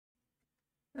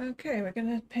Okay, we're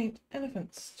going to paint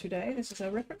elephants today. This is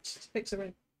our reference.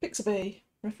 Pixabay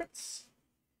reference.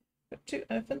 Got two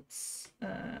elephants,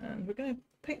 and we're going to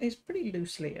paint these pretty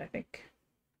loosely, I think.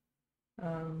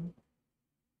 And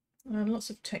lots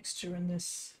of texture in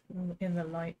this, in the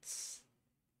lights,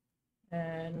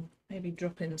 and maybe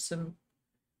drop in some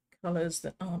colours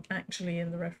that aren't actually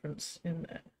in the reference in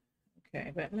there.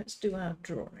 Okay, but let's do our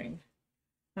drawing.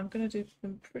 I'm going to do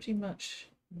them pretty much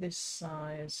this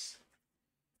size.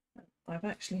 I've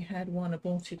actually had one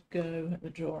aborted go at the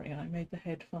drawing. I made the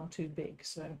head far too big,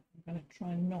 so I'm going to try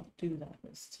and not do that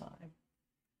this time.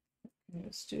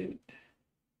 Let's do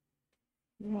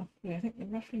roughly, I think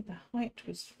roughly the height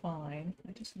was fine.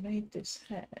 I just made this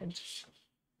head.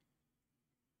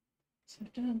 So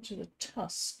down to the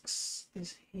tusks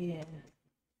is here.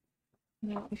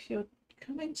 Now, if you're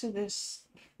coming to this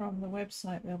from the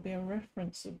website, there'll be a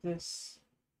reference of this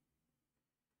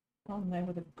on there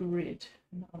with a grid,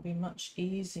 and that'll be much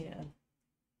easier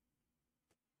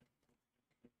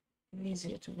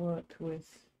to work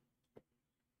with.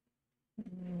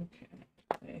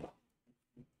 Okay.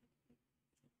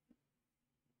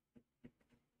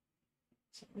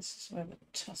 So this is where the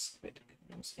tusk bit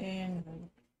comes in, and then the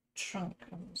trunk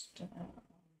comes down.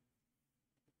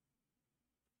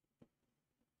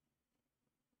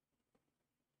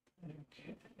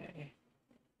 Okay.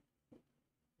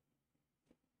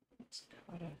 It's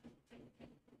quite a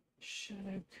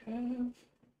shadow curve.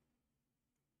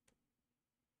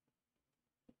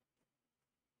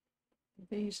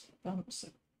 These bumps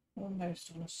are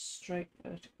almost on a straight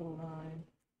vertical line.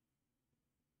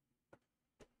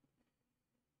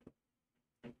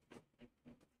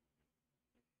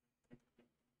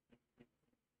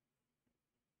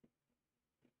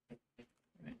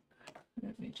 Right.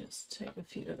 Let me just take a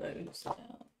few of those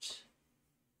out.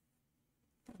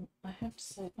 I have to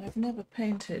say, I've never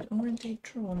painted or indeed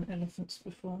drawn elephants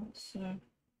before, so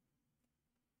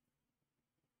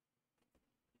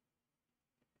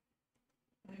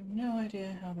I have no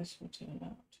idea how this will turn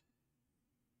out.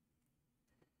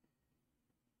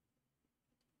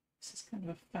 This is kind of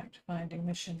a fact-finding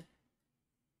mission.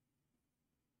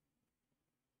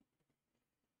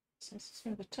 So this is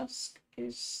where the tusk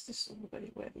is. This will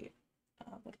be where the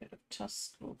other bit of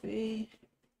tusk will be.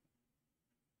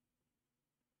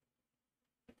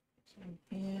 So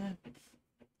here,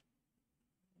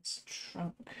 this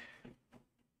trunk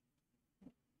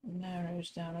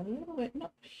narrows down a little bit,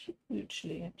 not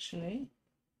hugely actually.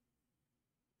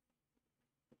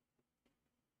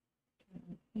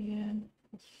 Here,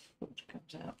 the foot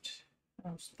comes out.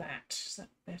 How's that? Is that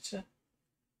better?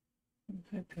 I'm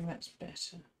hoping that's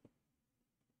better.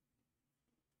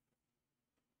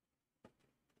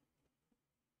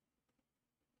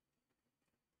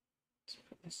 Let's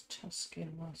put this tusk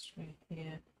in whilst we're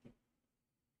here.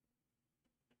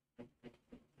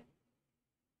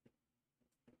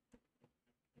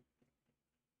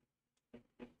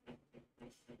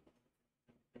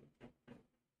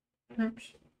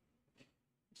 Oops.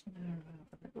 Let's narrow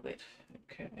out a little bit.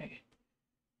 Okay.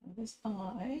 Now this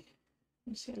eye,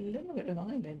 you see a little bit of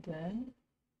eyelid there.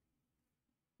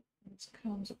 This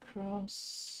comes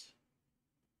across.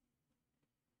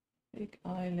 Big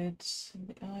eyelids, and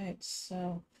the eye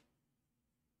itself.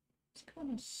 It's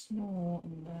kind of small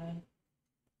in there.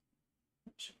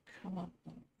 That should come up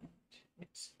like that.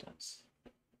 Yes, it does.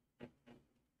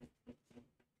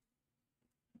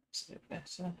 That's a bit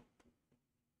better.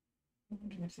 I'm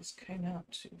wondering if this came out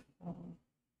too far.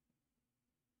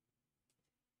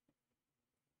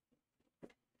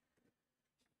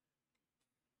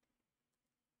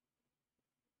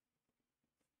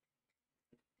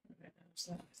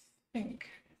 So I think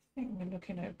we're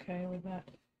looking okay with that.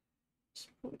 Let's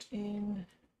put in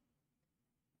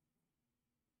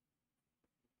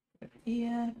the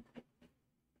ear.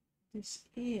 This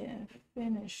ear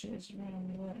finishes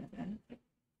around there.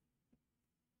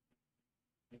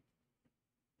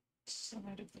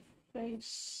 Side of the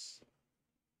face.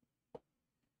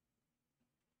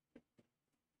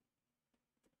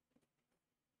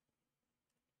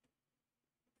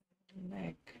 The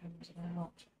leg comes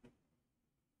out.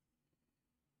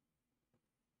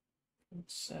 And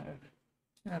so,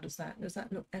 how does that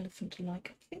look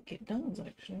elephant-like? I think it does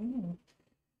actually.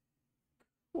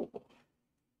 Cool.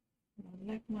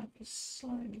 My leg might be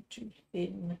slightly too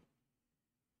thin.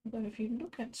 Although if you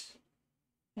look at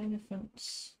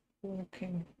elephants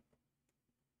walking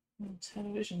on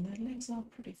television, their legs are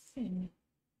pretty thin.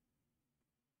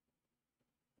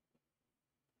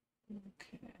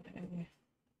 Okay.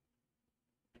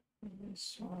 And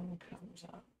this one comes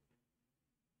up.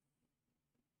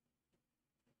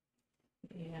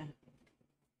 Yeah.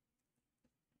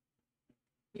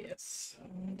 Yes,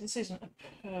 this isn't a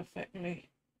perfectly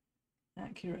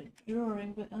accurate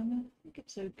drawing, but I think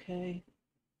it's okay.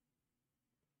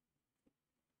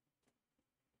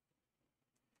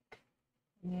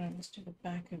 Right, let's do the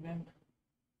back of him.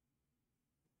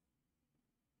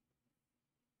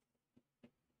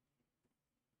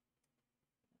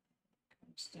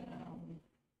 Comes down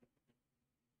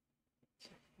to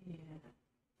here.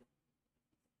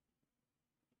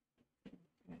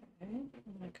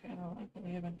 Okay, I like that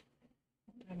we have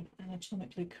an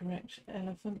anatomically correct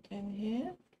elephant in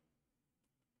here,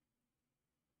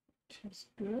 which is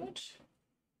good.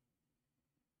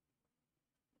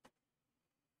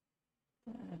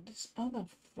 And this other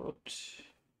foot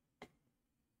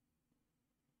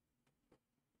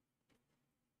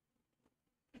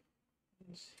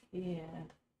is here.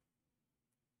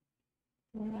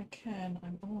 Where I can,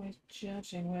 I'm always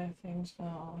judging where things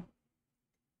are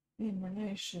in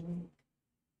relation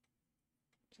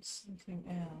to something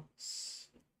else.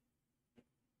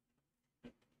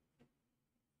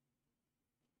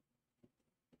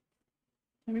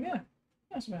 There we go.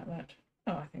 That's about that.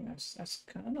 Oh, I think that's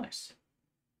kind of nice.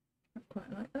 I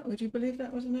quite like that. Would you believe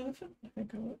that was an elephant? I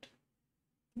think I would.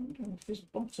 I wonder if his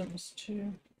bottoms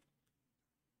too.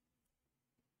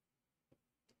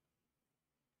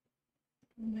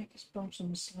 Make his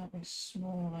bottoms slightly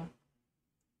smaller.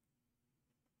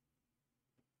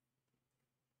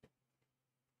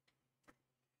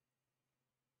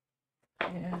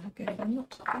 Yeah, okay, they're not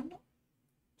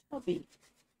tubby.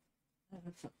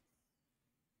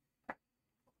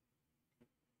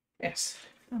 Yes,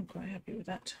 I'm quite happy with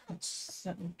that. That's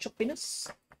certain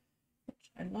choppiness,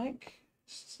 which I like.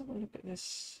 Let's have a look at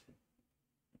this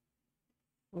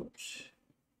foot.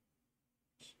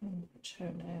 Some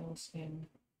toenails in.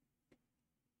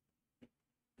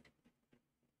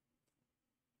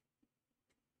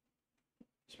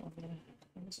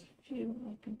 There's a few.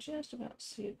 I can just about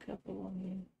see a couple on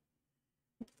here.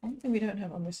 One thing we don't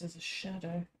have on this is a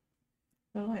shadow.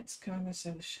 The light's coming this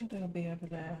way, the shadow will be over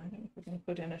there. I don't know if we're going to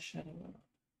put in a shadow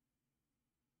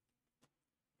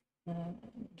or not.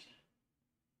 And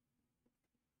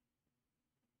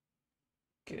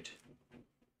good.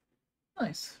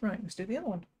 Nice. Right, let's do the other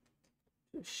one.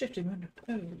 Shift him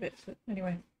over a bit, but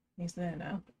anyway, he's there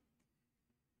now.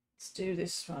 Let's do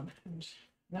this one. And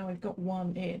now we've got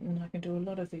one in, I can do a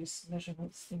lot of these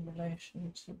measurements in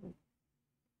relation to the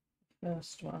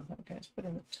first one. Okay, let's put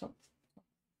in the top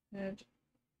head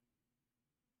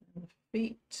and the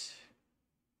feet.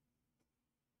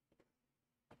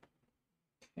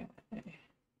 Okay.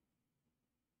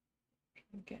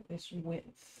 Get this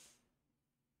width.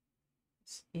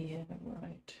 This ear,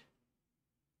 right.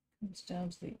 Comes down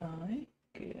to the eye.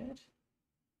 Good.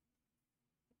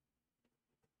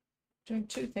 Doing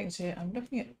two things here. I'm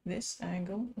looking at this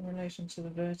angle in relation to the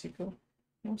vertical.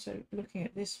 I'm also looking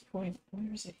at this point.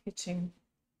 Where is it hitting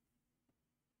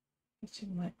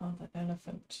my other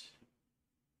elephant?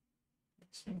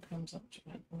 This one comes up to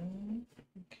about there.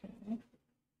 Okay. I've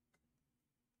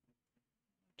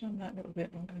done that a little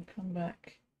bit. I'm going to come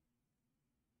back.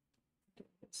 Do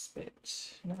this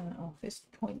bit. Now, this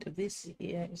point of this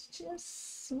ear is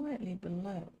just slightly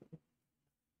below.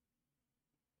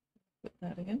 Put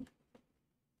that in.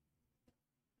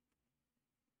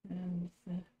 And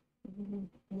the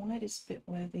widest bit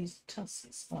where these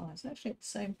tusks are is actually at the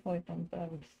same point on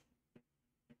both.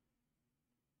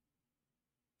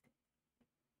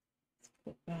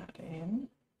 Put that in.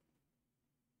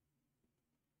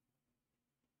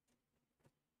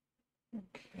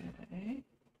 Okay.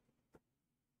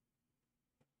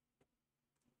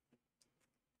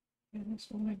 And this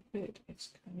wide bit is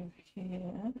kind of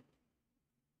here.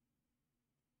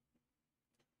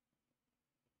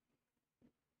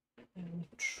 And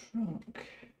the trunk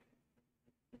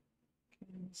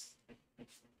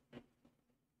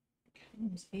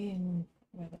comes in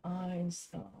where the eyes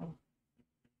are.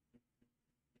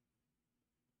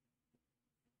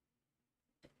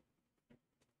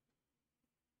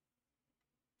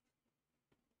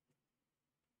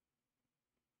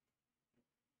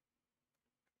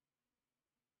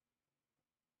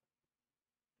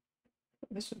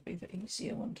 This would be the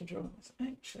easier one to draw. It's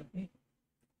actually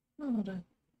harder.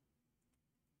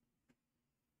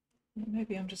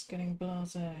 Maybe I'm just getting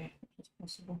blasé, which is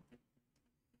possible.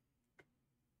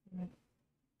 Right.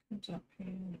 Comes up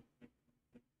here.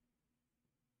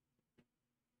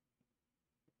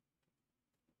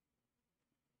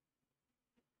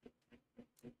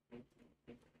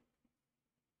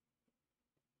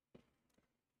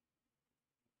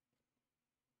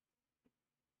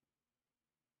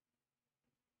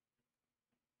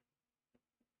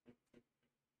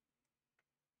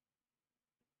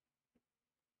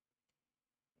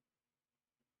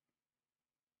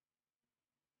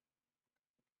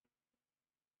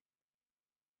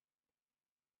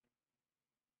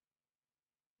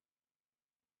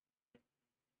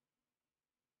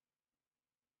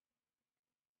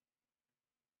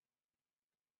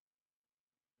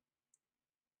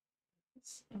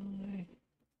 eye.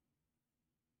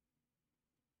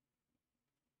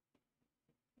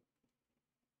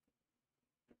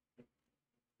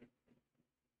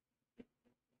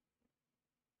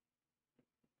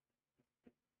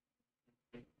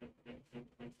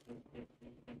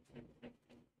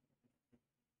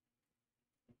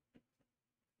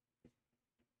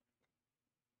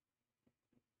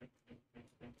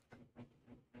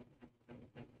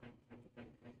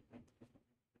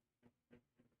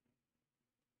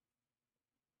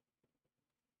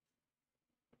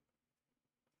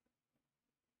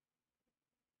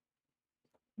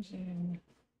 Zoom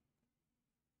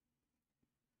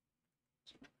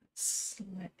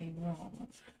slightly wrong.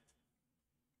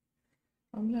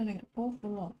 I'm learning an awful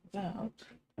lot about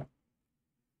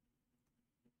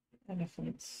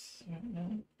elephants right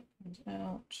now. Comes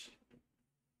out.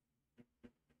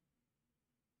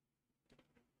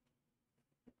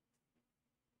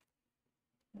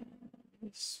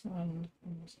 This one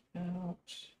comes out.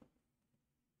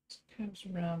 It comes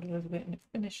around a little bit and it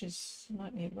finishes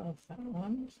slightly above that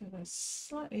one. So that's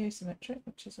slightly asymmetric,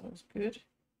 which is always good.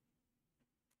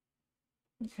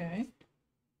 Okay.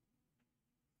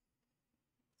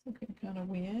 It's looking kind of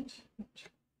weird, but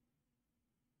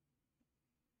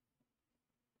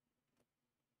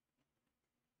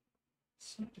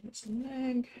side of its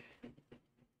leg,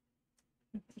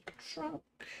 the trunk.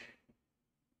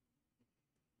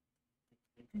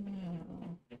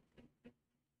 Now,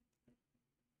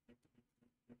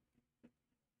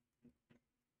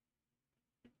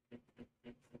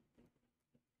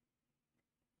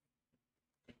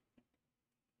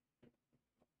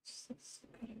 it's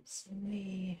got its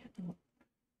knee up.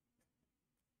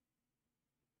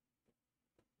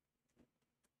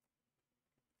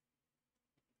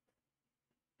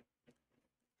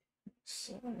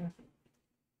 So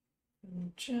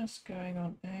I'm just going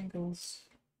on angles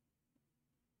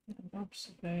and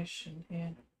observation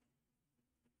here.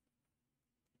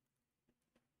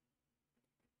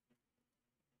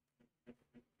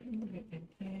 A little bit in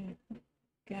here. The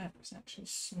gap is actually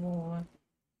smaller.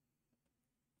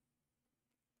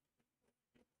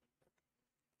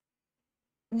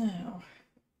 Now,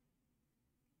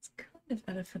 it's kind of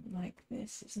elephant like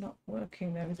this. It's not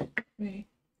working though, is it? Me.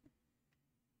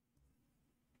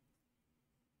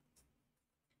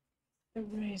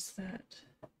 Erase that.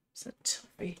 It's a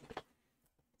toughie.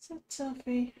 It's a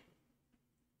toughie.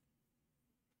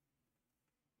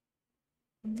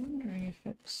 I'm wondering if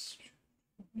it's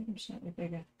maybe slightly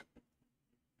bigger.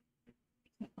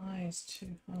 The eye is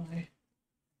too high.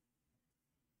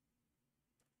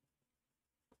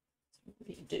 So what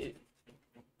do you do?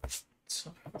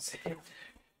 So let's hit.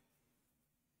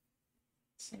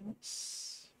 So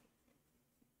let's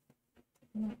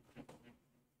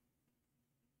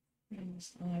bring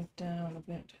this eye down a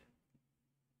bit.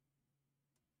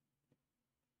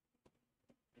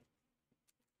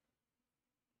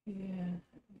 Yeah,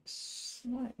 it's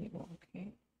slightly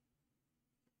wonky.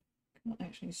 Can't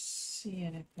actually see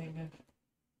anything of.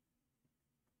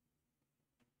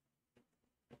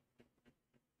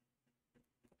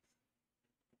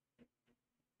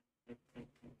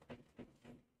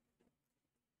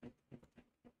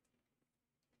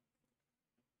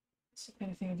 See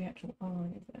anything of the actual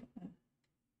eye there.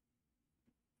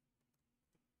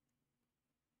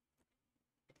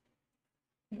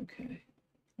 Okay,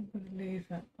 I'm going to leave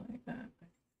that like that. I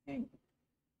think,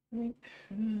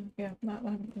 yeah,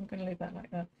 I'm going to leave that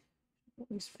like that. Put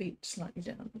these feet slightly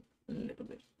down a little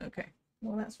bit. Okay,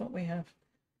 well, that's what we have.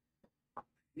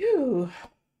 Phew.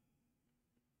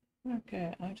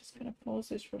 Okay, I'm just going to pause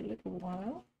this for a little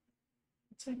while.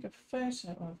 Take a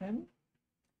photo of him,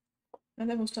 and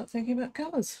then we'll start thinking about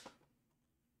colours.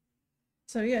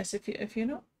 So yes, if you're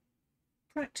not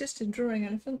practiced in drawing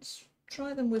elephants,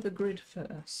 try them with a grid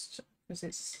first, because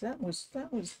that was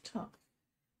tough.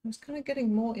 I was kind of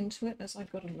getting more into it as I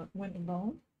went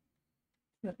along,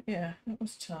 but yeah, that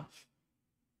was tough.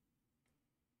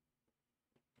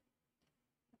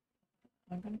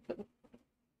 I'm going to put the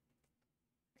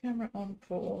camera on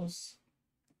pause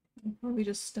and probably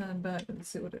just stand back and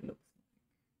see what it looks like.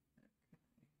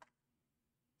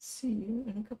 See you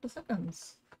in a couple of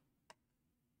seconds.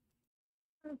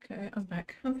 Okay, I'm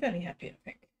back. I'm fairly happy, I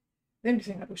think. The only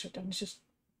thing I wish I'd done is just...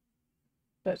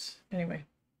 But anyway,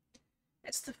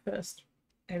 it's the first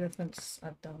elephants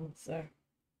I've done, so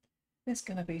there's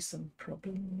going to be some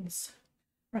problems.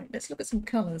 Right, let's look at some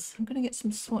colours. I'm going to get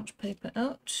some swatch paper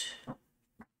out. I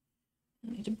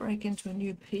need to break into a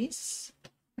new piece.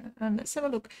 And let's have a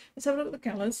look. Let's have a look at the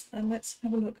colours and let's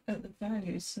have a look at the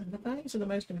values. And the values are the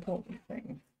most important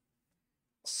thing.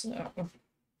 So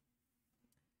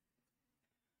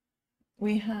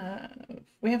we have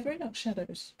very dark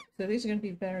shadows, so these are going to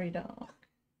be very dark.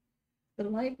 The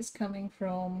light is coming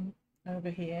from over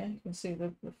here. You can see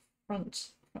the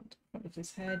front of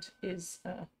his head is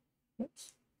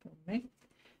oops, pardon me,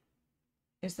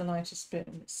 is the lightest bit,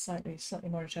 and it's slightly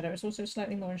more in shadow. It's also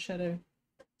slightly more in shadow,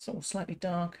 sort of slightly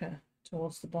darker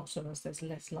towards the bottom as there's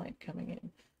less light coming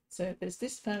in. So there's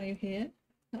this value here.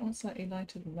 That one's slightly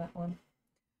lighter than that one.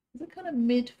 It's a kind of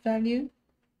mid value.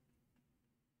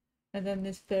 And then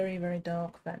this very, very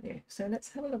dark value. So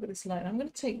let's have a look at this light. I'm going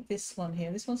to take this one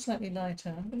here. This one's slightly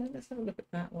lighter. Let's have a look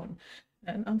at that one.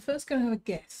 And I'm first going to have a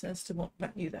guess as to what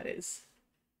value that is.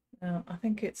 I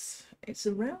think it's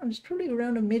probably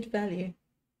around a mid value.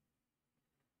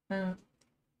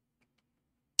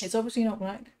 It's obviously not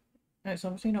black. It's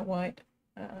obviously not white.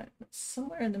 It's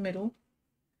somewhere in the middle.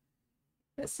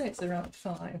 Let's say it's around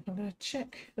 5. I'm going to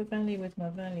check the value with my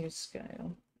value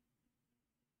scale.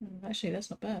 Actually,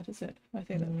 that's not bad, is it? I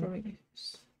think that probably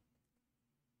is.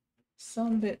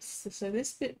 Some bits. So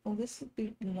this bit, or this would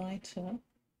be lighter.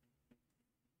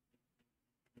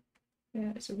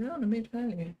 Yeah, it's around a mid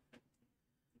value.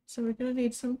 So we're going to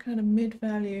need some kind of mid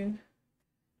value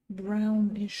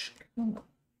brownish colour.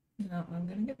 Now I'm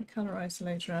going to get the colour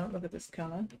isolator out. Look at this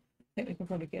colour. I think we can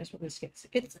probably guess what this is.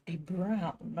 It's a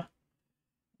brown.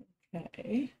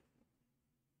 Okay.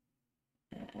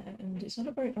 And it's not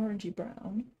a very orangey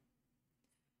brown.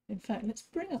 In fact, let's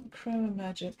bring up Chroma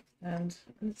Magic and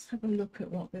let's have a look at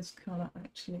what this colour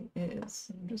actually is.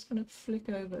 I'm just going to flick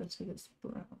over to this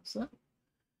browser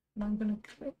and I'm going to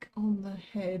click on the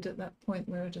head at that point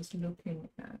we were just looking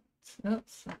at.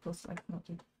 Oops, of course I can't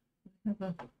do.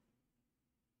 I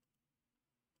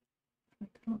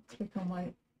can't click on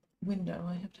my window.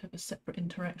 I have to have a separate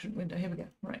interaction window. Here we go.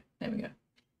 Right, there we go.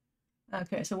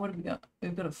 Okay, so what have we got?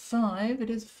 We've got a 5. It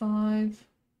is 5.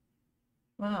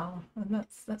 Wow, and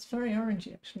that's very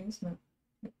orangey actually, isn't it?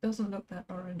 It doesn't look that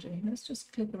orangey. Let's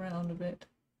just click around a bit.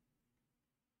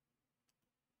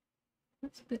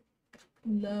 That's a bit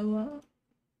lower.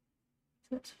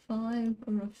 That's 5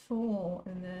 or a 4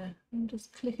 in there. I'm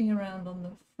just clicking around on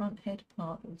the front head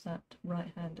part of that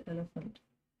right-hand elephant.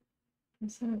 And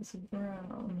so it's a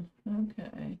brown.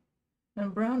 Okay.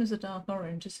 And brown is a dark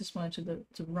orange. This is why to the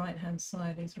right-hand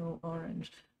side these are all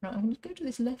orange. Right, I'm going to go to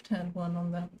this left-hand one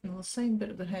on the same bit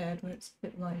of the head where it's a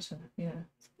bit lighter. Yeah,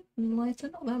 it's a bit lighter,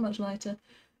 not that much lighter.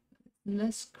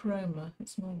 Less chroma.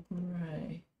 It's more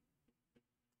grey.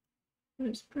 But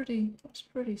it's pretty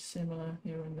similar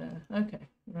here and there. Okay,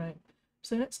 right.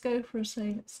 So let's go for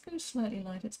let's go slightly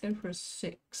light. Let's go for a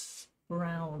 6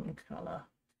 brown colour.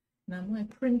 Now my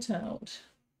printout.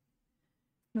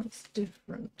 That's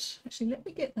different. Actually, let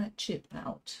me get that chip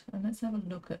out and let's have a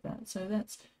look at that. So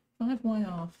that's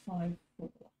 5YR54.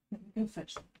 Let me go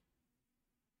fetch that.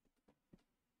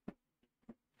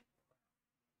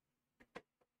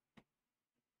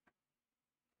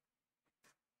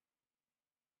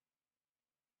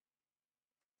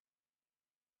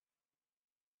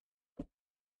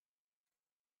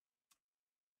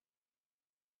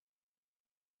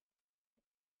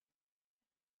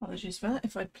 Apologies for that.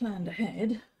 If I'd planned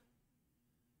ahead,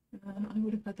 I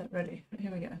would have had that ready. But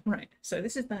here we go. Right, so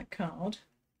this is that card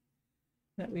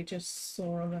that we just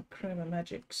saw on the Chroma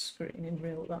Magic screen in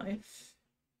real life.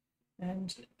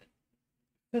 And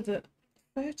for the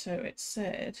photo, it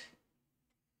said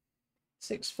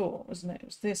 6/4, wasn't it? It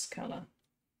was this colour.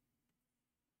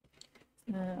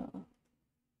 Now,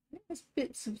 I think there's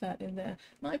bits of that in there.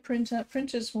 My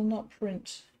printers will not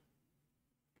print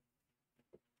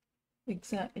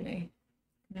exactly.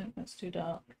 No, that's too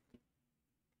dark.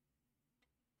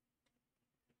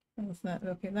 How's that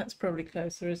looking? That's probably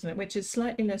closer, isn't it? Which is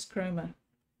slightly less chroma.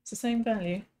 It's the same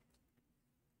value.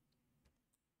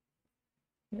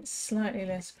 It's slightly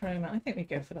less chroma. I think we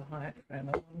go for the higher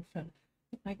chroma one.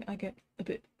 I get a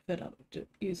bit fed up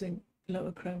using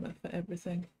lower chroma for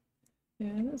everything.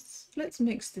 Yeah, let's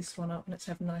mix this one up. Let's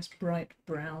have nice bright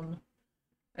brown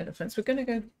elephants. We're going to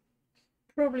go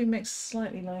probably mix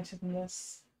slightly lighter than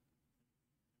this.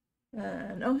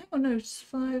 And oh, hang on, no, it's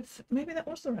 5. Maybe that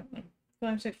was the right one.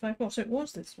 5, 6, 5, 4. So it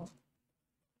was this one.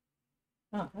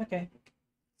 Ah, okay.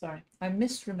 Sorry, I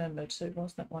misremembered. So it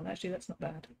was that one. Actually, that's not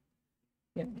bad.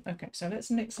 Yeah, okay. So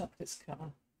let's mix up this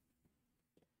colour.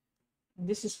 And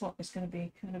this is what is going to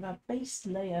be kind of our base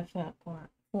layer for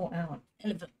our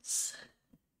elephants.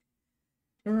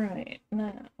 Right,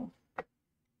 now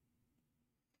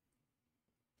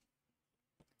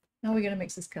how are we going to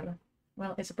mix this colour?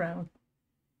 Well, it's a brown.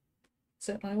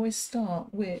 So I always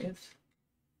start with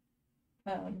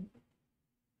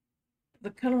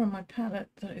the colour on my palette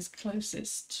that is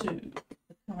closest to the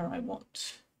colour I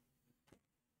want.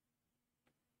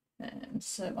 And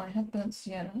so I have burnt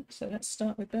sienna, so let's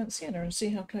start with burnt sienna and see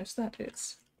how close that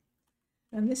is.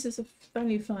 And this is a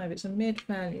value 5, it's a mid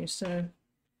value, so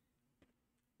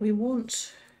we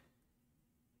want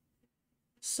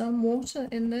some water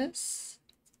in this,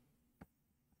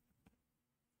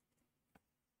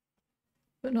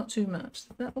 but not too much.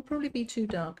 That will probably be too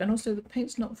dark, and also the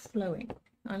paint's not flowing.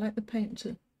 I like the paint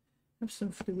to have some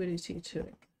fluidity to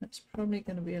it. That's probably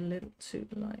going to be a little too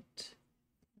light.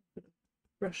 Put a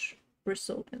brush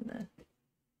bristle in there.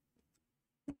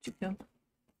 Up you come.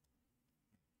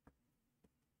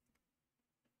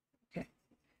 Okay,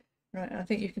 right. I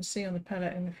think you can see on the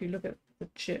palette, and if you look at the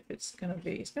chip, it's going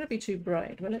to be too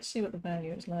bright. Well, let's see what the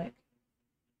value is like.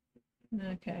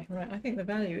 Okay, right. I think the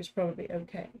value is probably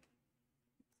okay.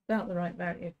 About the right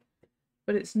value,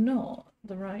 but it's not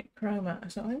the right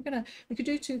chroma. So we could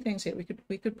do two things here.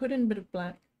 We could put in a bit of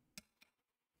black.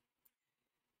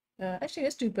 Actually,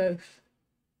 let's do both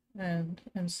and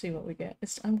see what we get.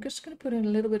 I'm just going to put in a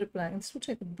little bit of black, and this will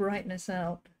take the brightness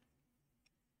out.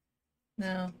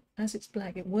 Now, as it's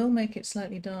black, it will make it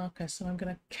slightly darker, so I'm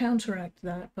going to counteract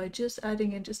that by just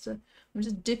adding in I'm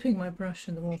just dipping my brush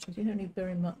in the water. You don't need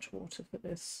very much water for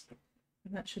this.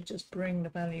 And that should just bring the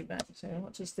value back. So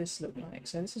what does this look like?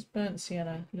 So this is burnt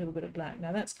sienna, a little bit of black.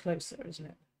 Now that's closer, isn't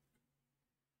it?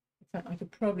 In fact, I could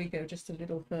probably go just a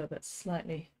little further,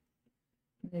 slightly,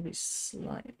 maybe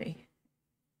slightly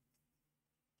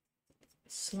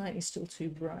still too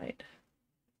bright.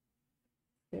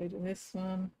 Go to this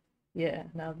one. Yeah,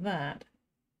 now that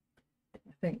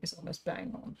I think is almost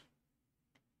bang on.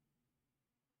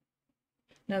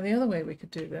 Now the other way we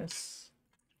could do this,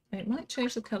 it might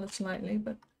change the colour slightly,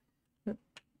 but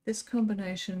this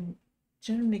combination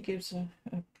generally gives a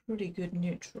pretty good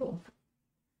neutral.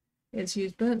 It's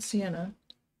used burnt sienna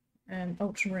and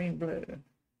ultramarine blue.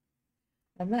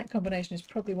 And that combination is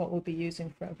probably what we'll be using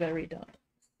for a very dark.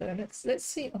 So let's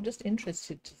see. I'm just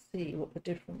interested to see what the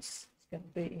difference is going to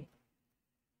be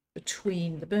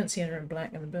between the burnt sienna and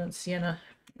black and the burnt sienna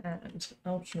and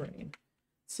ultramarine.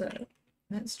 So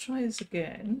let's try this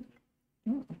again.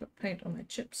 Oh, I've got paint on my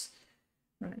chips.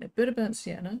 Right, a bit of burnt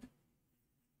sienna.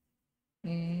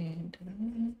 And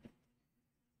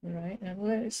right, and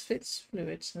well, it fits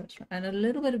fluid, so that's right. And a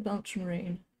little bit of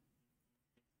ultramarine.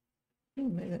 Oh,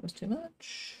 maybe that was too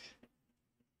much.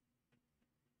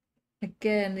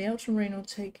 Again, the ultramarine will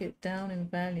take it down in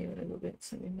value a little bit,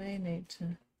 so we may need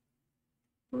to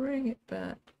bring it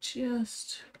back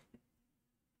just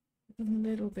a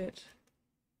little bit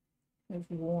of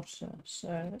water.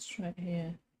 So let's try it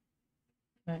here.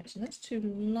 Right, so that's too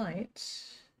light.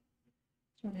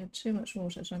 So I had too much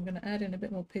water, so I'm going to add in a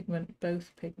bit more pigment,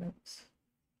 both pigments.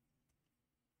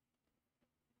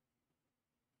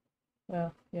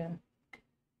 Well, yeah.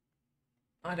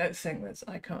 I don't think that's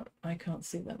I can't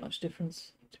see that much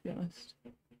difference, to be honest.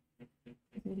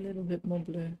 Maybe a little bit more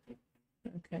blue.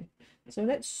 Okay. So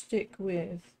let's stick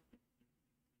with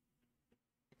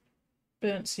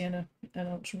burnt sienna and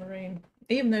ultramarine.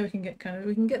 Even though we can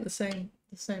get the same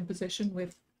position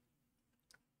with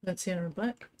burnt sienna and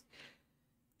black.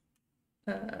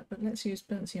 But let's use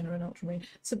burnt sienna and ultramarine.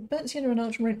 So burnt sienna and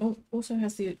ultramarine also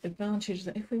has the advantage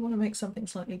that if we want to make something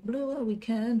slightly bluer, we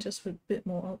can, just with a bit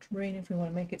more ultramarine. If we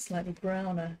want to make it slightly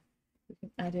browner, we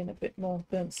can add in a bit more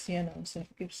burnt sienna, so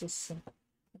it gives us a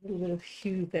little bit of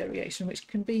hue variation, which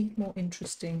can be more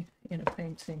interesting in a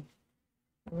painting.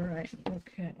 Right,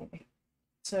 okay.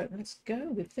 So let's go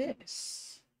with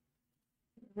this.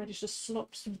 Ready to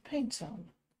slop some paint on.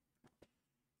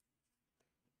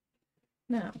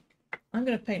 Now, I'm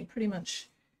going to paint pretty much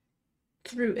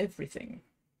through everything.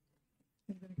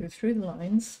 I'm going to go through the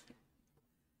lines.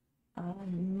 I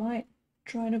might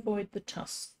try and avoid the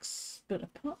tusks, but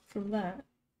apart from that,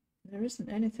 there isn't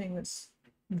anything that's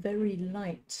very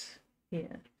light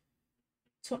here.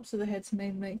 Tops of the heads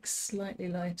may make slightly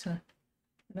lighter.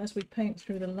 And as we paint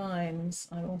through the lines,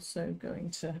 I'm also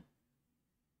going to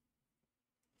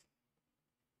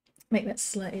make that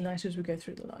slightly lighter as we go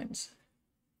through the lines.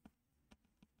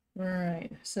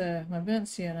 Right, so my burnt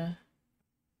sienna,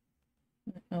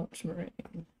 ultramarine,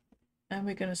 and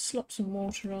we're going to slop some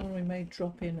water on. We may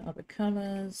drop in other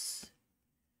colours.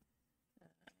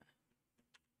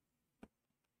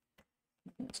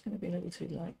 That's going to be a little too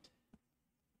light.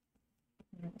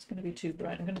 It's going to be too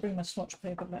bright. I'm going to bring my swatch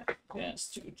paper back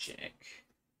just to check.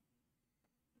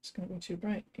 It's going to be too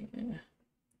bright. Yeah.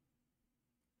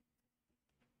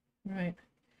 Right,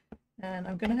 and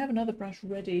I'm going to have another brush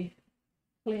ready.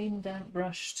 Clean damp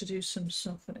brush to do some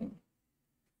softening.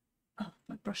 Oh,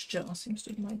 my brush jar seems to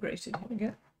have migrated. Here we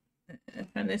go.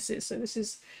 And this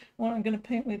is what I'm going to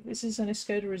paint with. This is an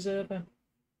Escoda Reserva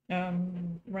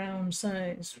round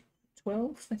size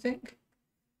 12, I think.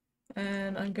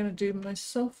 And I'm going to do my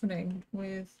softening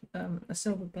with a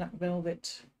silver black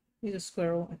velvet. These are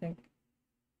squirrel, I think,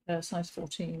 size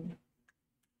 14.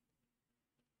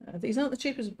 These aren't the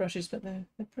cheapest brushes, but they're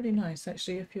pretty nice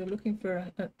actually. If you're looking for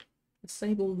a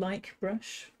sable-like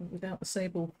brush without the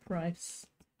sable price,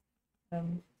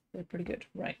 they're pretty good.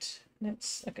 Right,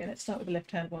 let's start with the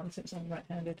left-hand one since I'm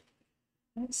right-handed.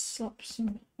 Let's slop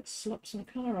some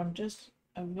colour on. Just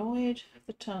avoid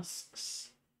the tusks.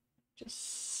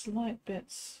 Just slight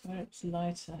bits where it's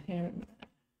lighter here and there.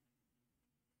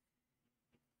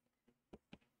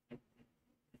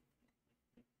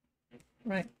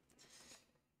 Right.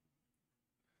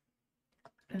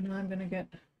 And I'm going to get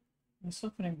my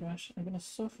softening brush. I'm going to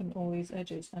soften all these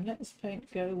edges and let this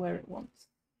paint go where it wants.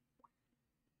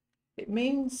 It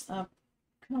means our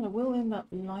colour will end up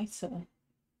lighter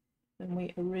than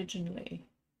we originally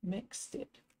mixed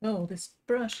it. Oh, this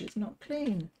brush is not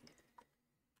clean.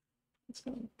 It's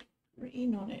got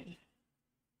green on it.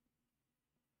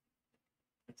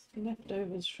 It's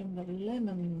leftovers from the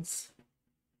lemons.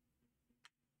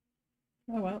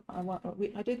 Oh well,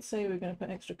 I did say we were going to put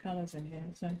extra colours in here,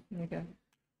 so here we go.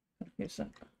 Here's that.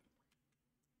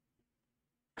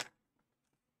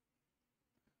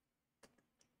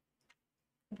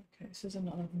 Okay, this is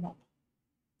another mop.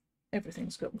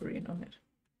 Everything's got green on it.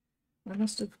 I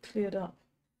must have cleared up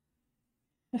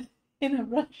in a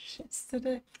rush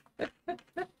yesterday.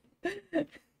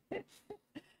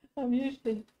 I'm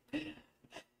usually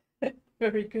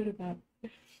very good about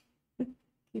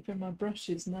keeping my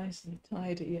brushes nice and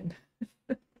tidy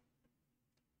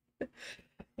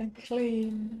and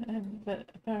clean, but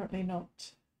apparently not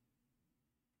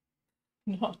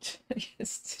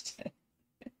yesterday.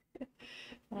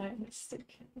 Right, it's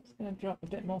going to drop a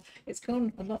bit more. It's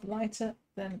gone a lot lighter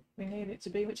than we need it to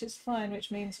be, which is fine, which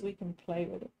means we can play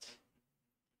with it.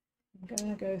 I'm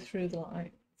going to go through the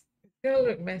line. It's going to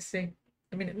look messy.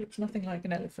 I mean, it looks nothing like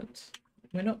an elephant.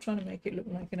 We're not trying to make it look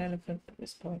like an elephant at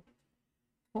this point.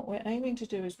 What we're aiming to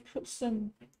do is put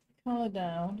some colour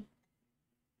down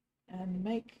and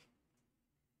make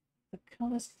the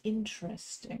colours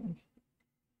interesting.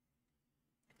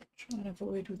 Try and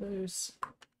avoid with those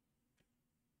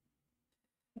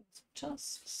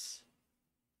tusks.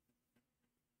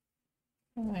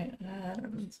 Right,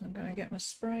 and I'm going to get my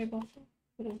spray bottle.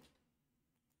 It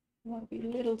might be a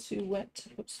little too wet to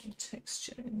put some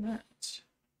texture in that.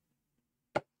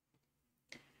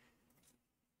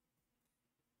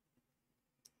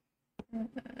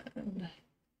 And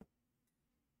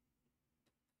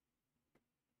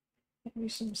maybe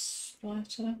some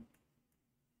splatter.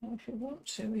 Now, if you want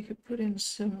to, we could put in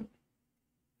some.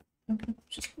 I'm going to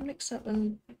just mix up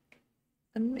and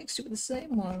mix it with the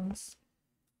same ones,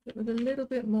 but with a little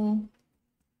bit more,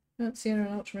 not sienna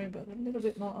and ultramarine, but a little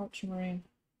bit more ultramarine.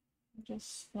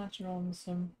 Just splatter on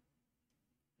some,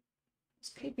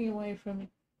 just keeping away from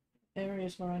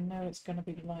areas where I know it's going to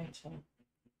be lighter.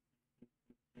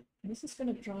 And this is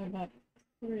going to dry back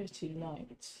pretty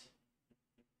light.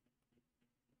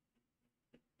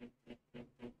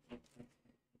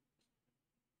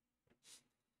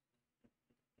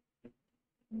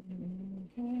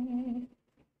 Okay.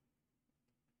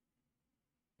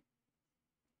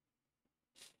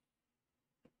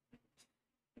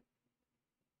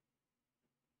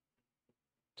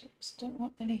 Just don't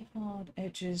want any hard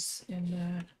edges in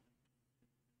there.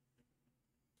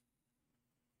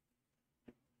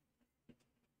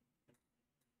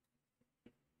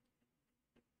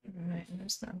 Right, and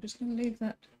that's that. I'm just going to leave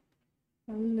that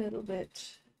a little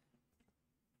bit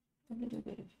of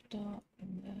dark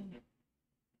in there.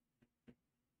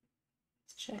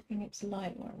 Just checking it's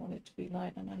light where I want it to be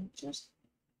light, and I'm just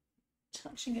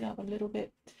touching it up a little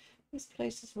bit. There's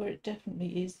places where it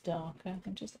definitely is darker.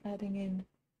 I'm just adding in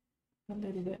a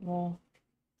little bit more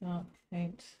dark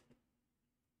paint.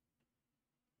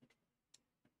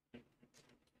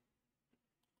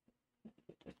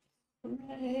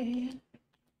 Gray.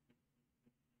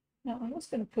 Now I was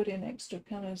going to put in extra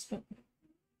colours, but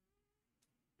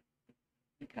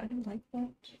I kind of like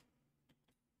that.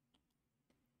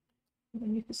 And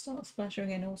then you can start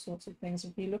splashing in all sorts of things.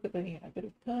 If you look at the, a bit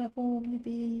of purple,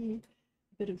 maybe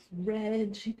a bit of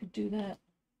red, you could do that.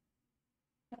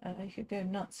 You could go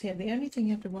nuts here. The only thing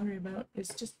you have to worry about is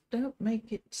just don't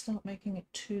start making it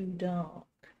too dark.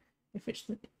 If it's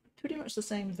pretty much the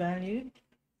same value,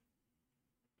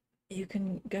 you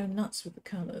can go nuts with the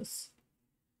colours.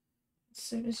 As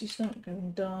soon as you start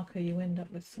going darker, you end up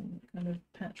with some kind of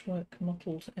patchwork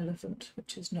mottled elephant,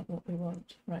 which is not what we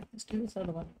want. Right, let's do this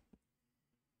other one.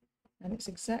 And it's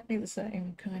exactly the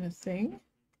same kind of thing.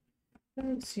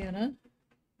 Burnt sienna,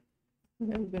 a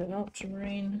little bit of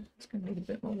ultramarine. It's going to need a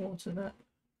bit more water, that.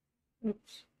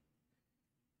 Oops.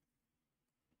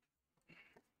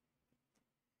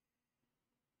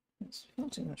 That's far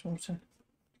too much water.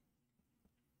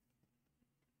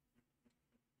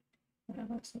 No,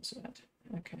 that's not so bad.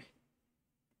 Okay.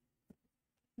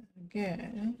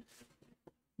 Again,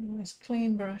 nice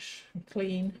clean brush.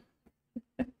 Clean.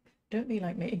 Don't be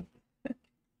like me.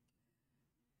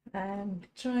 And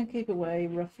try and keep away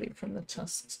roughly from the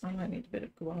tusks. I might need a bit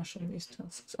of gouache on these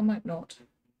tusks. I might not.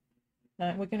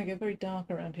 We're going to go very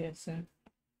dark around here, so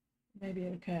maybe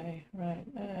okay. Right,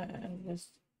 and just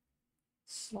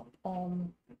slop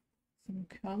on some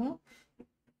colour.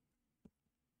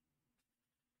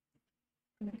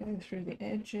 I'm going to go through the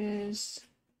edges,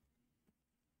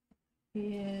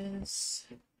 ears,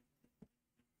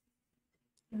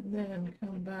 and then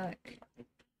come back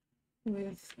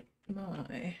with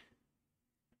my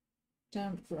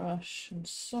damp brush and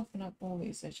soften up all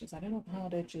these edges. I don't want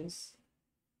hard edges,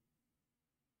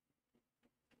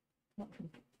 apart from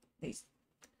these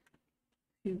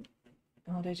few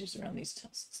hard edges around these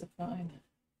tusks are fine.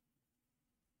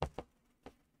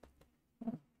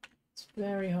 Oh, it's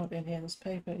very hot in here. This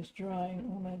paper is drying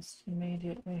almost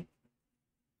immediately.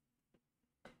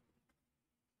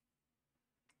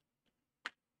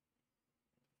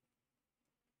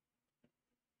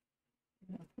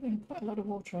 I'm putting quite a lot of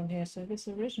water on here, so this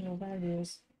original value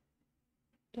is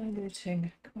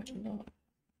diluting quite a lot.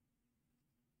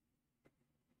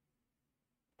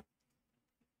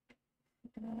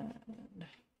 And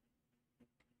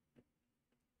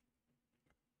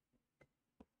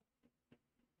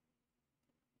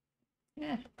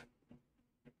yeah,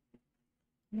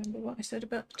 remember what I said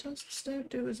about the tusks? Don't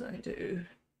do as I do.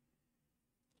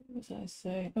 Do as I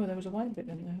say. Oh, there was a white bit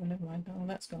in there. Oh, never mind. Oh,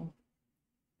 that's gone.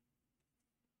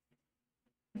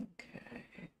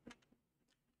 Okay.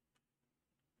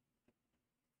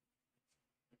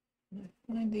 I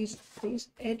find these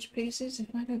edge pieces,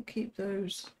 if I don't keep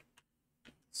those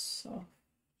soft,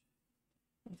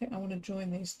 I think I want to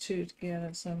join these two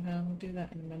together somehow. I'll do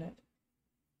that in a minute.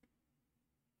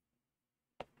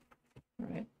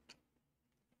 Right.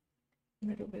 A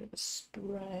little bit of a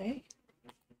spray.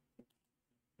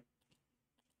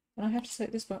 And I have to say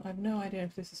at this point, I have no idea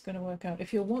if this is going to work out.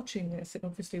 If you're watching this, it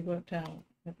obviously worked out.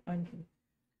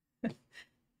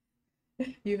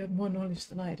 You have more knowledge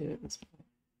than I do at this point.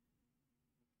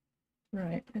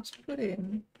 Right, let's put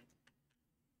in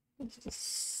just this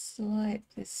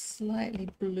slightly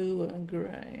bluer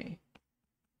grey,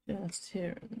 just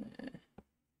here and there.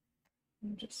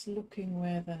 I'm just looking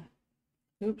where the,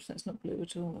 oops, that's not blue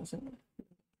at all, is it?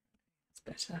 It's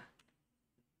better.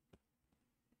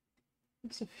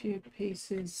 There's a few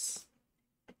pieces.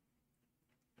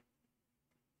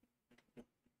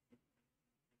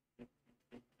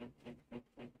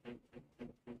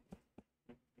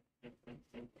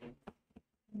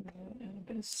 And a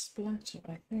bit of splatter,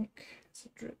 I think. It's a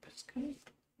drip, it's coming.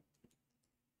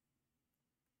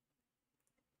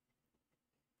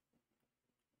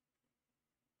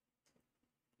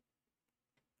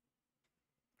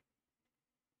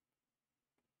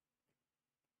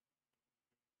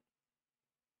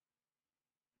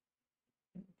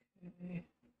 Okay.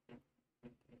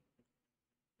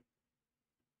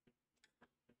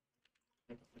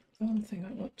 One thing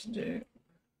I want to do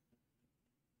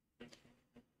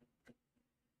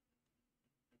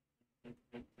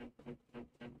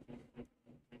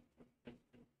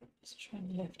is try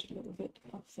and lift a little bit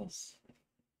off this.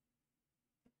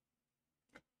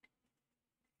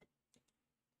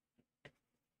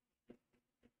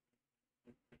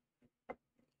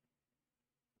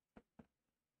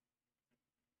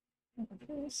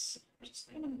 This, just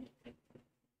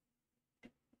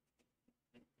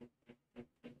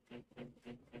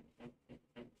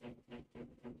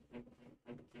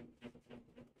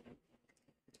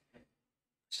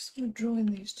gonna join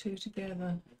these two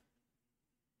together.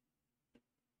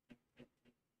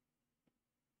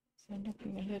 So I'm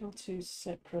looking a little too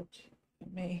separate for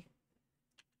me.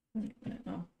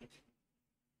 Now.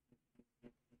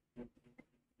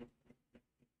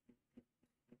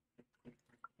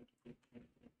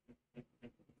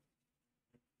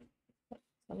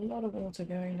 A lot of water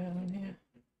going down here.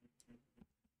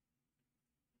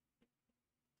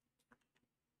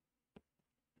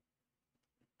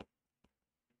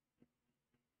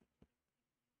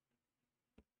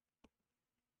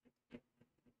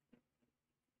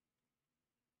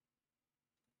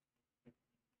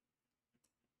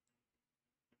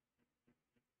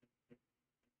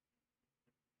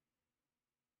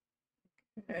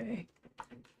 Okay.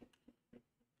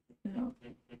 Now,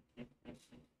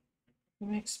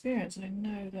 from experience, I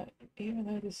know that even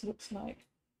though this looks like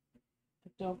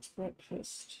a dog's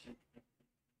breakfast,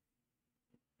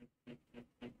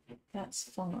 that's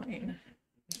fine.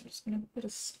 I'm just going to put a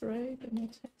spray, a bit more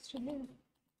texture here.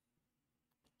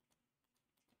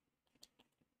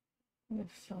 We're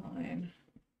fine.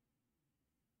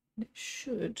 It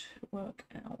should work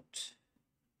out.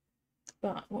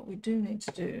 But what we do need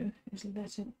to do is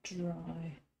let it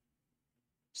dry.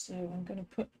 So I'm going to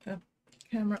put a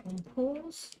camera on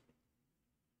pause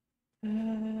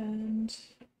and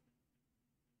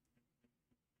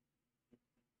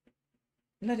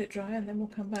let it dry, and then we'll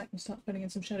come back and start putting in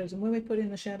some shadows. And when we put in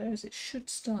the shadows, it should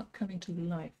start coming to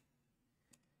life.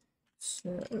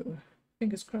 So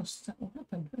fingers crossed that will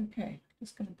happen. Okay,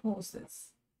 just going to pause this.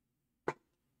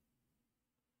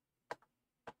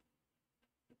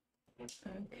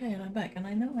 Okay, and I'm back. And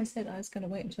I know I said I was going to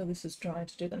wait until this is dry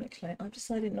to do the next layer. I've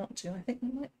decided not to. I think I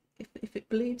might, if it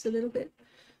bleeds a little bit,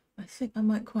 I think I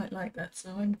might quite like that. So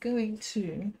I'm going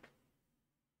to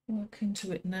work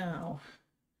into it now.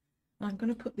 I'm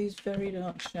going to put these very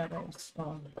dark shadows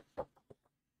on.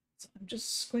 So I'm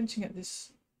just squinting at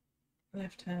this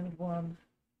left-hand one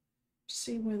to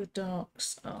see where the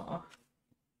darks are.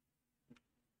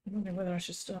 I'm wondering whether I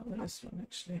should start with this one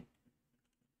actually.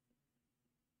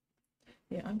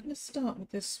 Yeah, I'm going to start with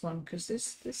this one because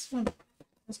this one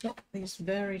has got these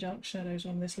very dark shadows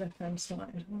on this left-hand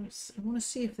side. I want to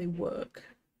see if they work,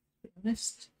 to be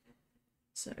honest.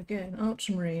 So again,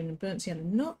 ultramarine and burnt sienna,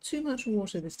 not too much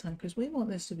water this time because we want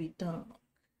this to be dark.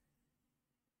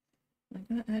 I'm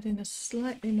going to add in a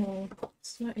slightly more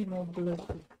blue.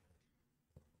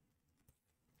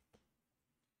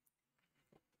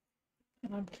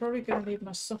 And I'm probably going to need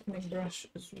my softening brush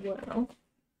as well.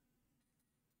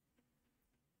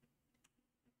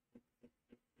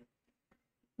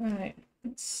 Right,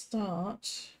 let's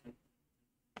start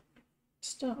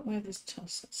where this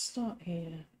tusk. Let's start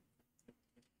here.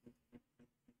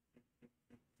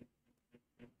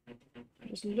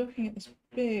 Just looking at this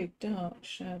big dark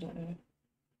shadow.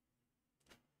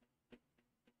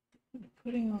 I'm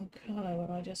putting on colour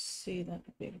where I just see that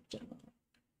big dark.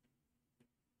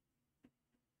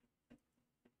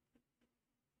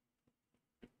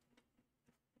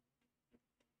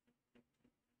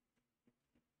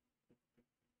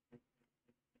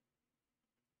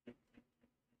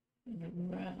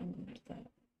 And around that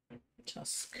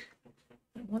tusk.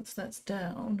 And once that's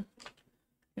down,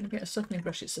 I'm going to get a softening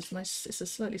brush. It's a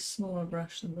slightly smaller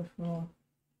brush than before.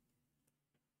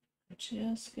 I'm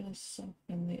just going to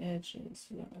soften the edges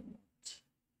where I want.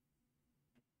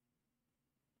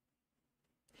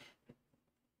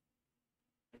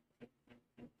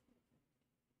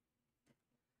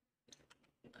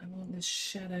 I want this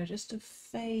shadow just to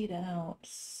fade out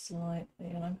slightly,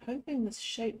 and I'm hoping the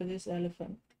shape of this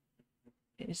elephant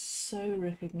is so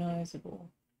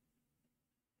recognizable.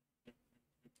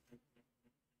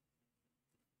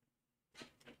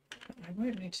 But I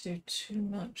won't need to do too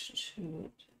much to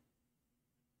it.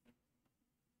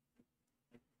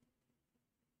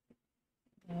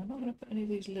 Now, I'm not going to put any of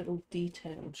these little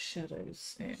detailed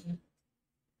shadows in.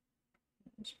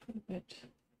 Just put a bit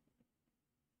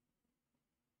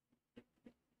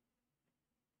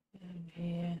down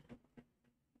here.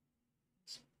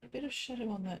 There's a bit of shadow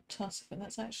on that tusk, but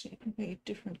that's actually a completely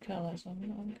different colour, so I'm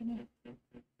going to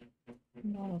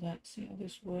ignore that, see how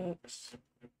this works.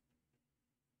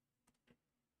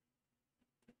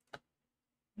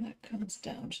 And that comes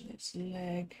down to this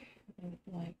leg,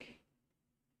 like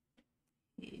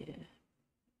here.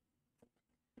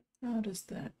 How does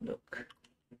that look?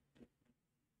 I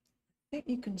think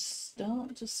you can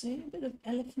start to see a bit of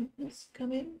elephantness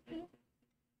come in here.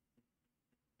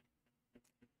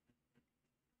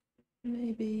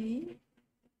 Maybe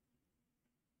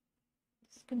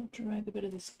just going to drag a bit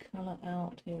of this colour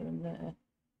out here and there.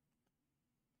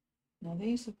 Now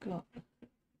these have got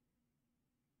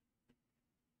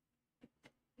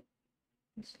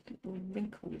these little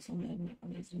wrinkles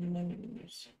on his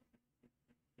nose.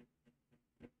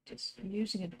 Just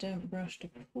using a damp brush to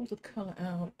pull the colour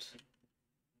out.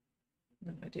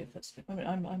 No idea if that's. I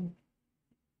mean,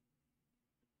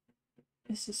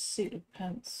 this is seat of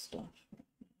pants stuff.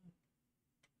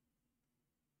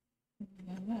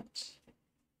 Now that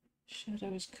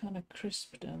shadow is kind of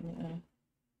crisp down there.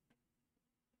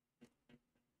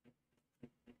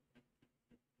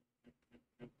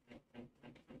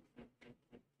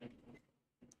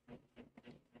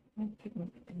 More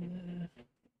pigment in there.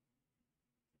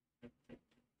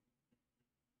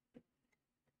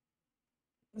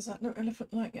 Does that look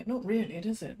elephant-like yet? Not really,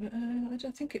 does it? But I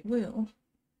don't think it will.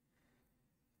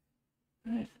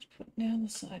 Right, let's put the other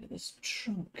side of this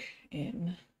trunk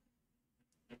in.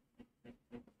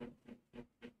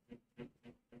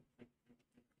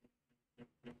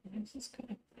 This is kind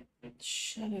of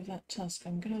shadow that tusk.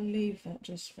 I'm going to leave that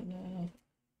just for now.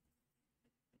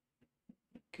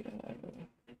 Go.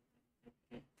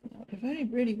 Now, we're only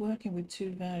really working with two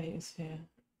values here.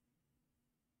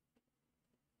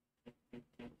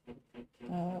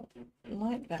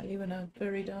 Light value and a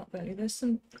very dark value. There's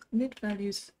some mid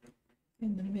values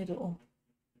in the middle.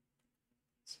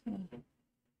 So,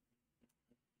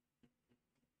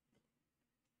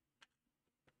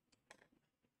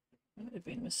 might have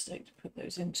been a mistake to put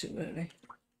those in too early.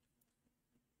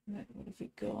 Right, what have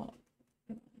we got?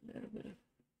 A little bit of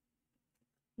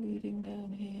bleeding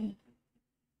down here.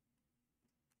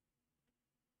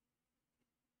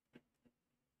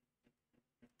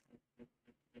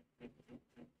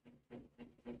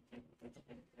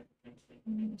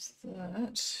 There's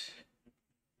that.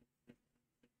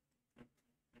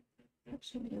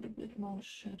 Perhaps a little bit more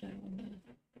shadow on there.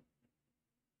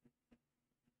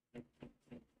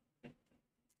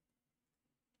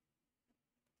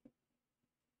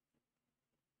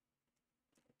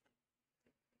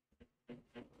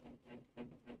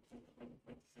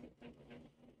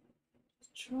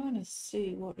 Trying to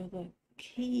see what are the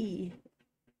key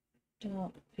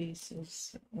dark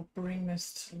pieces that will bring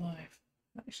this to life.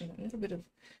 Actually, a little bit of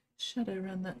shadow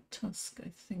around that tusk, I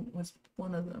think, was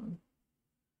one of them.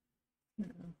 No,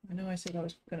 I know I said I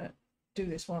was going to do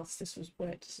this whilst this was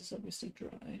wet. This is obviously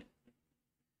dried.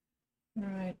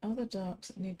 Right, other darks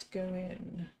that need to go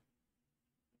in.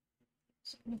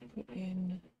 So I'm going to put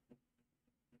in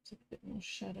a bit more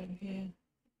shadow here.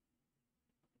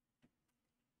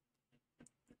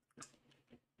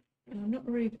 And I'm not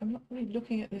really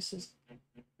looking at this as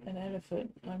an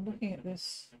elephant. I'm looking at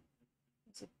this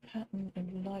as a pattern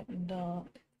of light and dark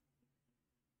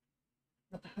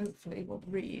that hopefully will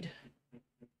read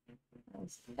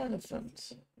as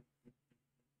elephant.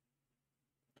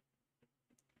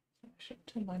 I should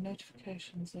turn my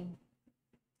notifications on.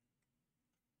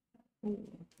 Oh,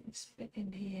 this bit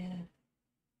in here.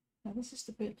 Now this is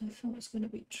the bit I thought was going to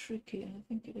be tricky, and I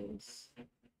think it is.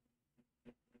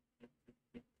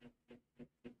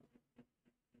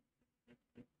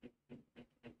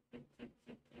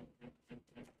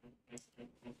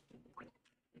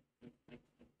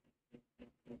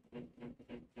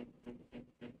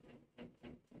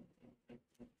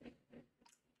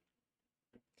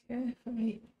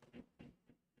 Carefully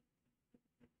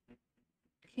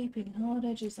keeping hard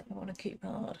edges that I want to keep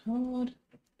hard,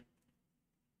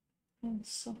 and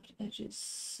soft edges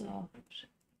soft.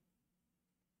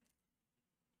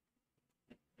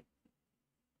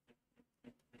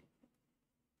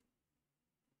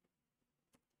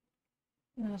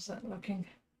 How's that looking?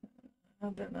 I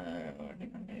don't know. I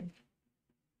think I'm going.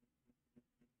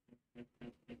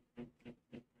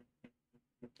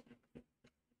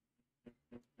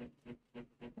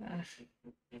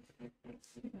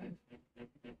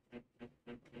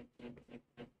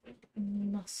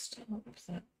 Must up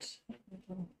that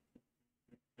little.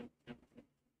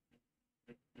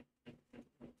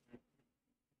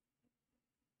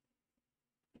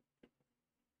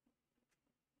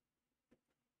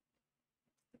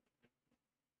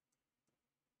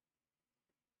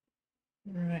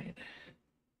 Right.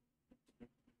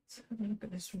 Let's have a look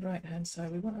at this right hand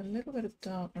side. We want a little bit of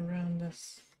dark around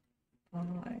this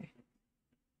eye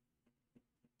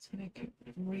to make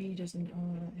it read as an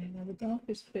eye. Now the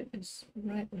darkest bit is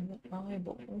right in the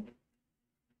eyeball.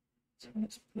 So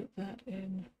let's put that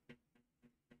in.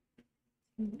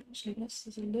 Actually,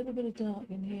 there's a little bit of dark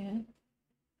in here.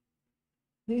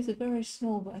 These are very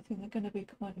small, but I think they're going to be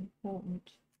quite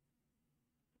important.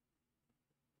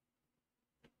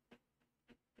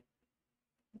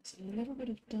 There's a little bit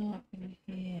of dark in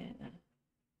here.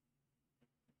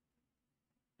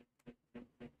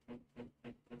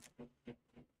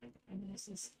 And there's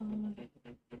this eye.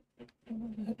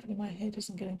 Oh, hopefully my head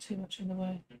isn't getting too much in the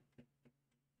way.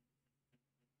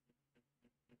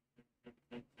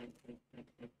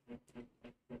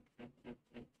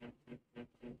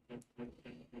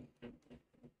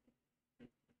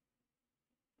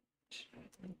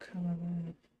 Colour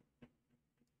there.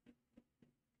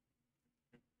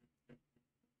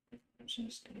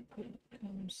 Just going to put it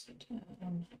comes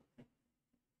down.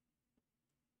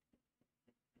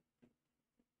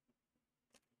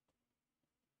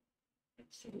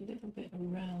 Just a little bit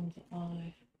around the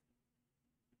eye.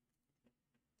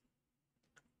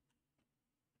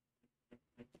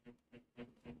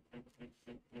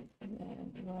 And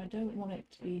then where I don't want it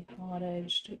to be hard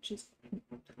edged, which is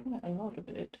quite a lot of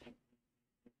it.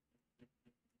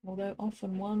 Although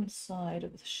often one side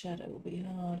of the shadow will be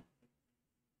hard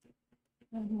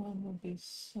and one will be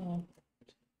soft.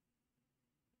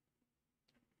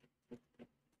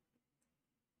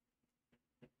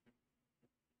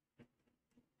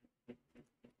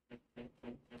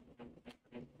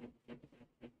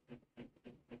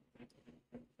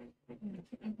 I think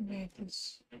I've made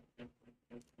this.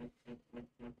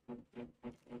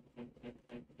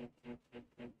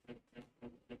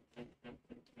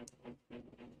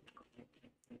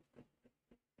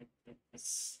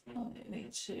 Slightly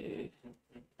too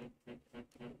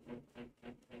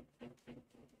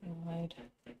wide.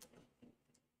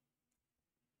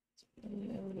 A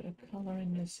little bit of colour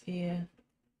in this ear.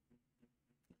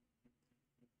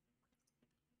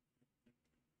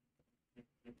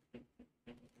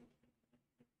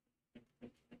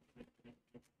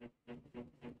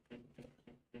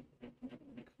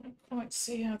 Quite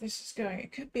see how this is going.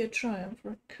 It could be a triumph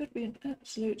or it could be an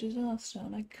absolute disaster,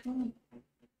 and I can't.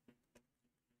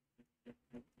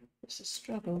 It's a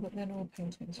struggle, but then all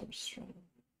paintings are a struggle.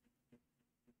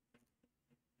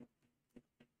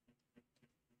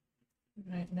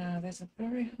 Right now, there's a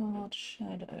very hard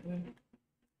shadow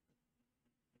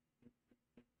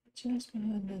just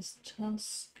behind this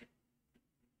tusk.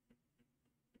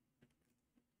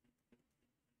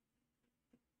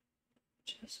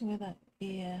 Just where that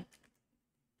ear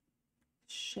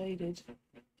shaded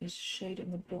is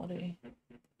shading the body.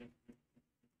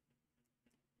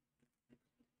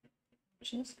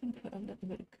 Just going to put a little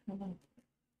bit of colour on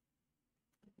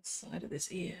the side of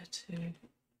this ear too.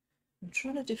 I'm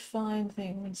trying to define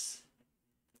things,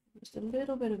 just a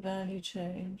little bit of value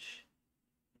change,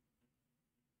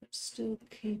 but still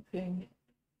keeping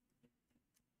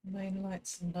main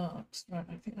lights and darks. Right,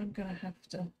 I think I'm going to have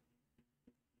to a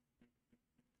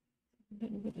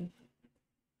little bit of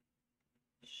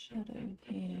shadow in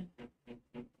here.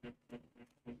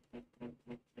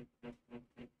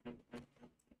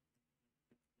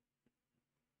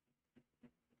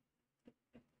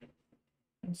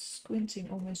 I'm squinting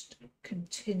almost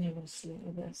continuously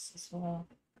with this as well.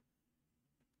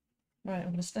 Right, I'm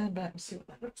going to stand back and see what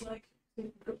that looks like. See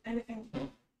if we've got anything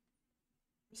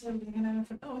resembling an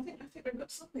elephant. Oh, I think we've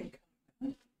got something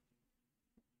coming.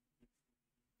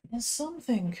 There's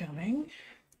something coming.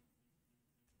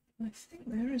 I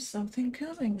think there is something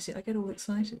coming. See, I get all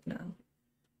excited now.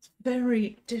 It's a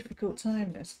very difficult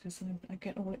time, this, because I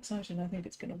get all excited and I think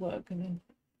it's going to work, and then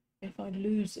if I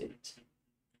lose it,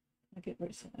 I get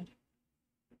very sad.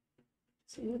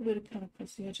 See a little bit of colour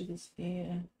across the edge of this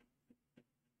ear.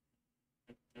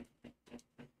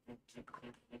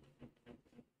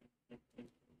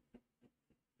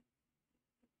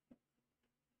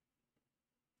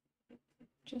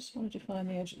 Just want to define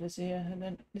the edge of this ear, and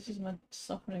then this is my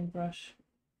softening brush,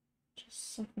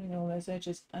 just softening all those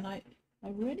edges. And I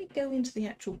really go into the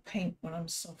actual paint when I'm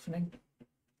softening.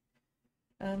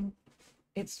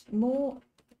 It's more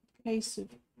a case of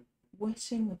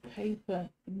wetting the paper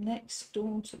next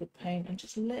door to the paint and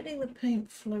just letting the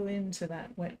paint flow into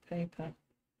that wet paper.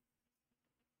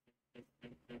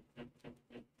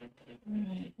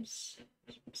 Right, let's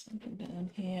put something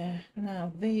down here.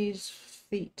 Now these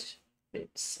feet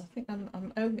bits, I think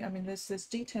I'm only, I mean there's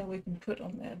detail we can put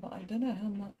on there, but I don't know how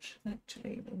much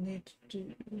actually we'll need to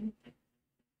do.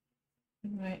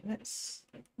 Right, let's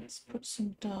put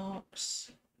some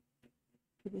darks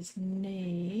for this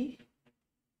knee.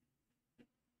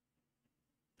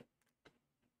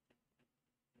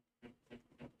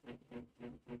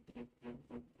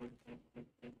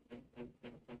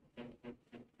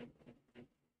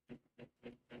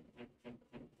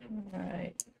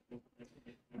 Right,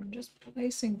 I'm just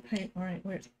placing paint right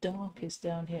where it's darkest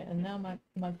down here, and now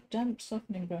my damp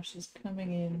softening brush is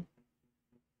coming in.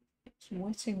 It's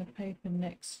wetting the paper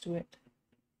next to it.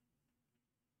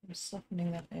 I'm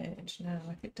softening that edge now.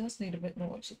 If it does need a bit more,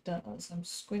 which it does, I'm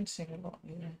squinting a lot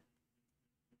here.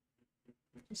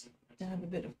 Just dab a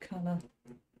bit of colour.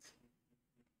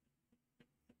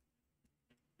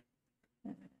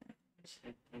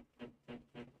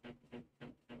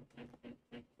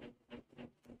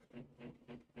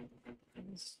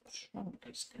 This trunk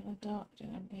is kind of dark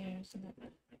down here, isn't it?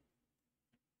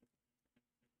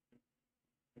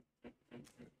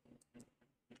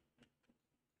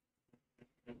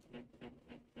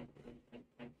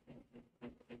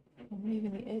 I'm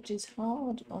leaving the edges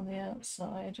hard on the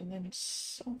outside and then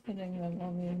softening them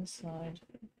on the inside.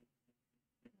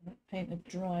 That paint had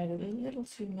dried a little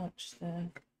too much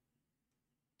there.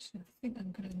 So I think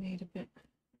I'm going to need a bit.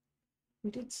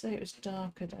 We did say it was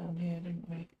darker down here, didn't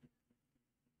we?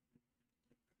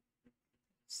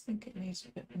 I just think it needs a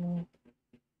bit more.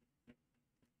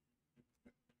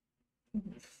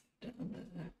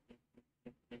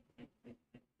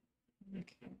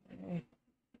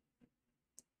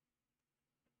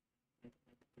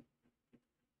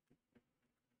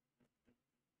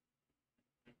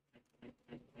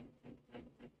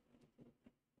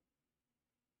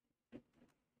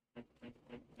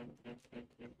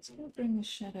 Let's go bring the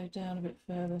shadow down a bit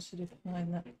further to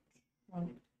define that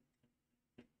trunk.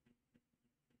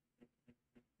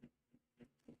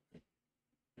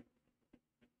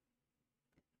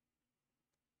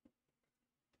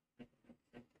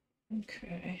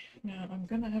 Okay, now I'm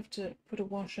going to have to put a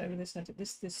wash over this.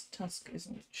 This tusk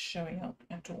isn't showing up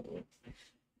at all,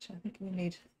 which I think we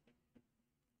need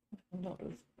quite a lot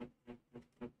of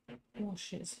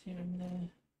washes here and there.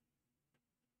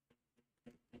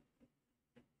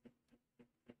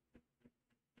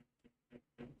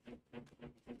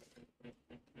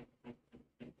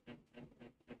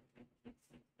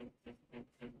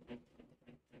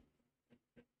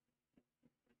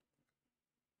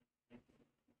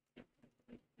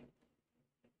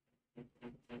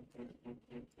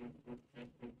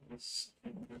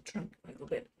 Soften the trunk a little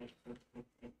bit.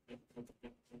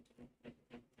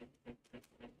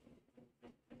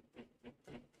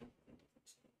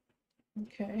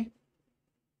 Okay.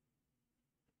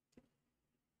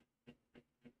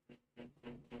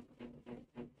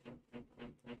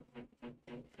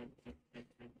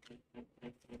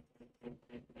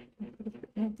 Put a bit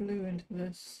more blue into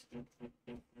this.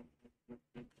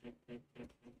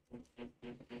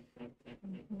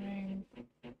 And bring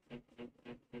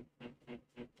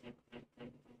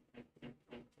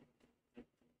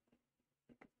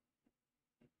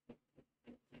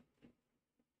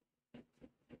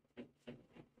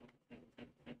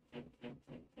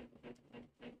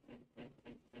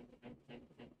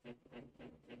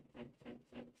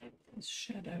this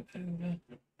shadow over.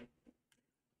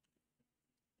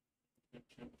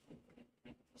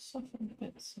 Soften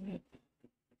bits of it.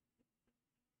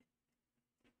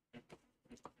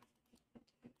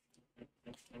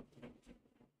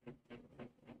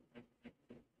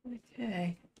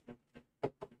 Okay.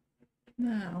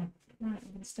 Now, right,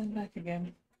 I'm going to stand back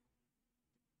again.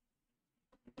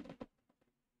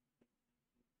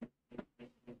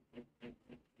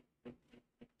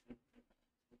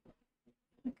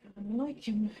 I kind of like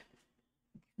him.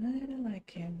 Kind of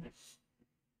like him.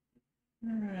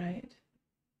 All right.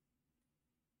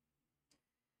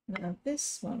 Now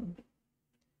this one,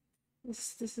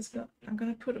 this has got. I'm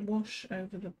going to put a wash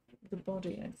over the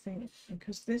body, I think,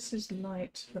 because this is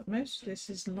light, but most of this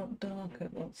is a lot darker.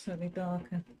 Well, certainly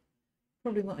darker.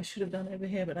 Probably what I should have done over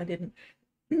here, but I didn't.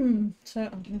 So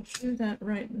I'm going to do that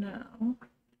right now.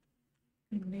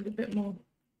 I need a bit more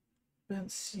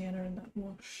burnt sienna in that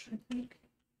wash, I think.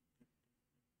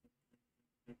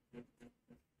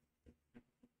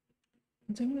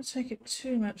 I don't want to take it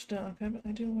too much darker, but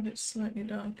I do want it slightly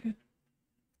darker.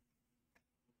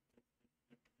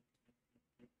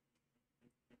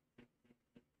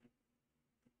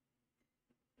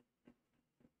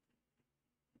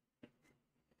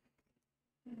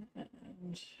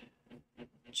 And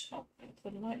top, the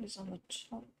light is on the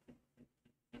top,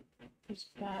 is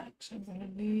back, so I'm going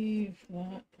to leave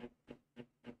that.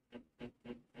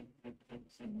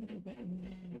 It's a little bit in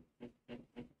there.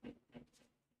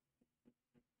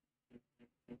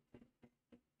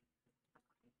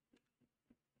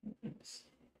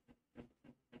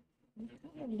 You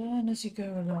kind of learn as you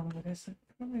go along with this. I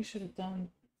probably should have done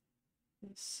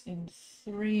this in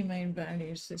 3 main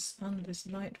values. This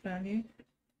light value,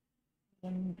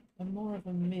 and more of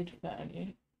a mid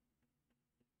value,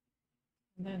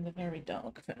 and then the very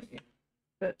dark value.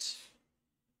 But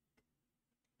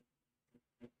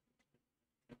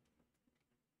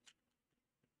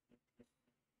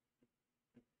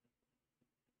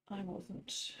I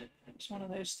wasn't. It's one of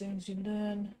those things you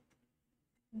learn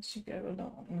as you go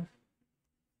along.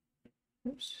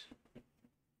 Oops.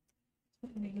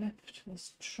 Only left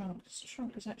this trunk. This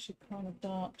trunk is actually kind of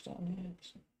dark down here.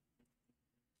 So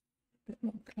a bit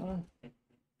more colour.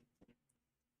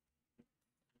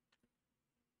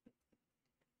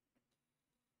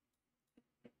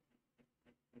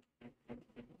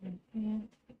 Here.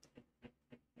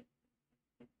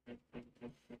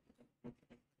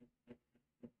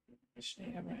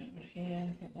 Actually around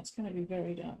here, but that's going to be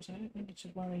very dark, so I don't need to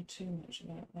worry too much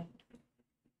about that.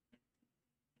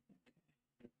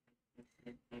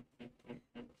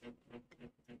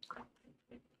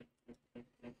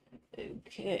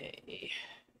 Okay.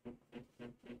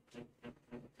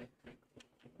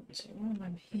 So while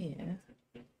I'm here,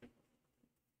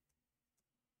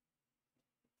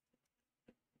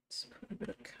 let's put a bit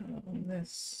of colour on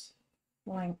this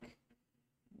flank.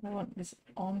 What I want this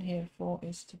on here for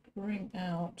is to bring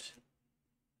out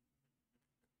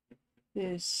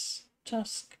this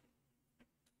tusk,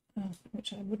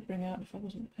 which I would bring out if I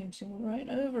wasn't painting right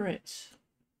over it.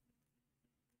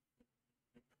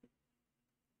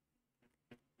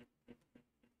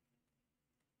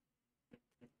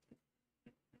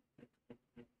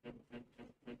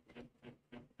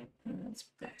 That's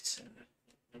better.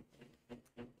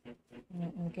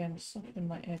 Right, and again, soften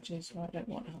my edges. Right, I don't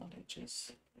want hard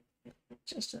edges.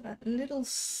 Just a little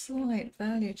slight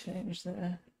value change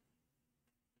there.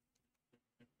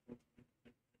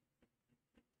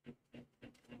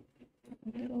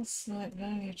 A little slight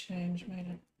value change made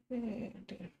a big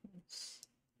difference.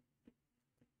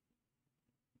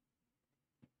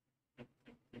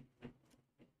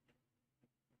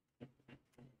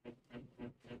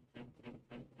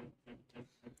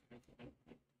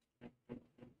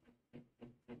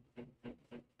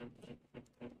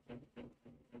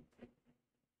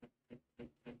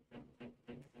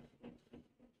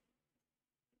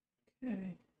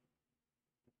 Okay.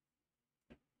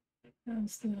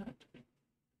 How's that?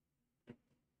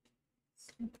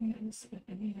 Just looking at this bit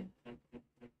here.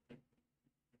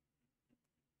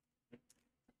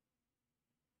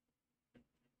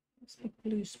 It's a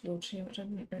blue splotch here, which I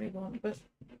didn't really want, but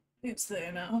it's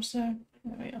there now, so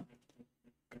there we are.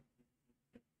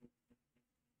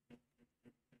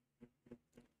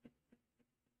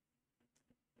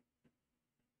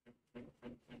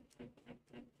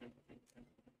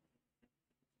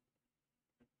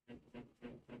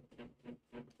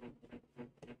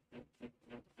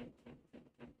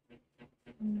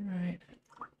 Right.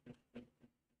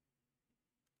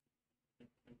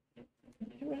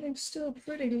 Everything's still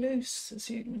pretty loose, as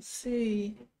you can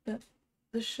see, but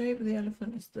the shape of the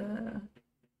elephant is there.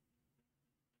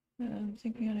 I'm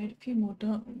thinking I need a few more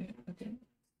dark. Okay,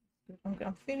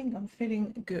 I'm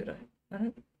feeling good.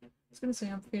 I was going to say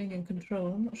I'm feeling in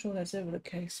control. I'm not sure that's ever the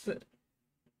case, but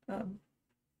I'm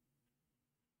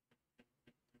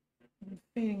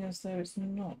feeling as though it's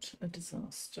not a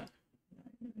disaster.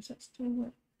 Right, is that still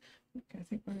wet? Okay, I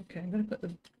think we're okay. I'm going to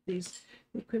put the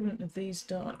equivalent of these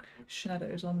dark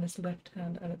shadows on this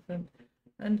left-hand elephant,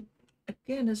 and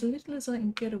again, as little as I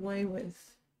can get away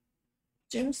with,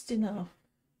 just enough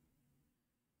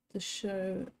to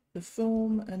show the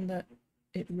form and that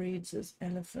it reads as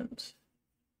elephant.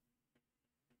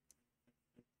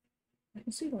 I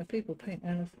can see why people paint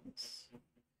elephants.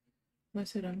 Like I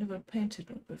said, I've never painted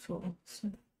one before,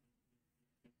 so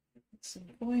it's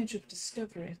a voyage of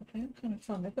discovery. They're kind of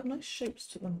fun. They've got nice shapes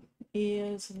to them,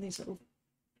 ears and these little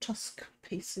tusk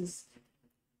pieces.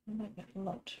 I like that a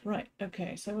lot. Right,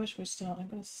 okay, so where should we start? I'm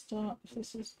going to start, if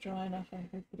this is dry enough, I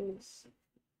hope it is.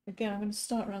 Again, I'm going to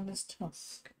start around this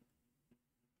tusk.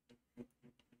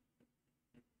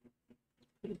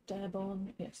 Put a dab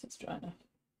on. Yes, it's dry enough.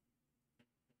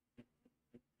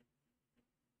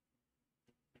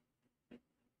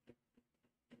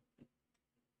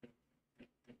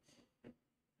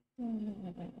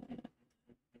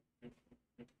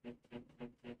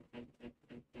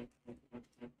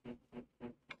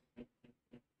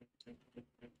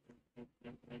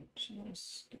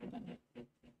 Just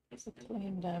it's a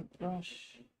clean damp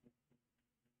brush.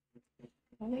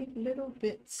 I need little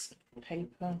bits of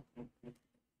paper.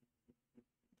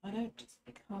 I don't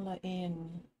colour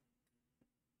in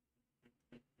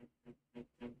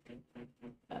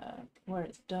where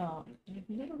it's dark. I need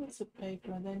little bits of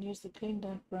paper and then use the clean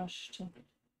damp brush to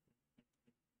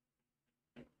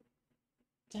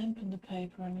dampen the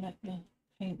paper and let the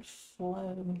paint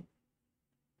flow.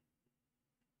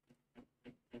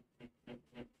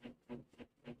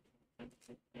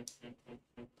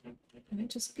 And it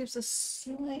just gives a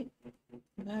slight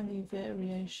value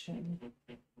variation.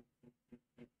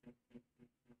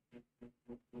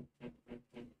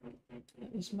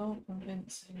 That is more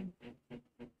convincing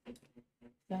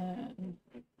than...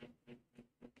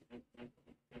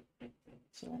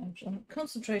 Sorry, I'm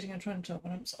concentrating on trying to talk,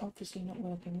 and it's obviously not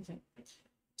working, is it?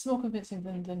 It's more convincing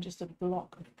than just a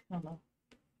block of colour.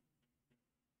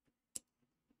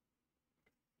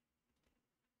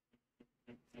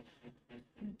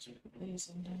 Let's put these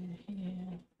in down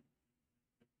here.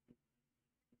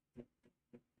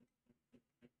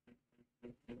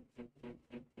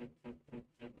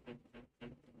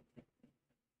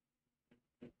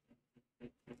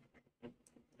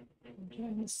 I'm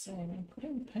doing the same. I'm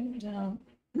putting the paint down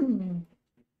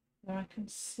where I can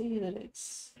see that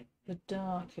it's the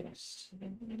darkest.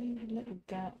 Then leave little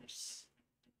gaps.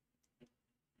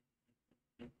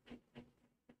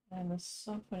 And the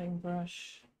softening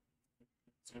brush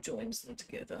joins them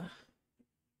together.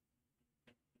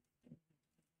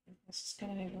 This is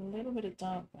going to need a little bit of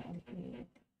dark down here.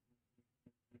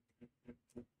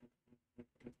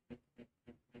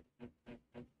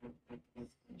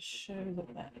 Show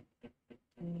that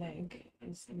leg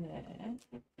is there.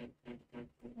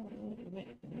 A little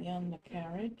bit in the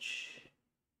undercarriage.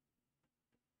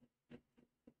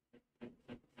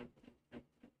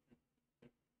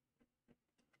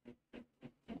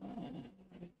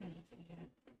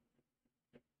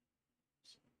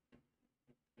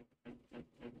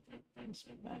 This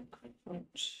back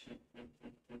foot.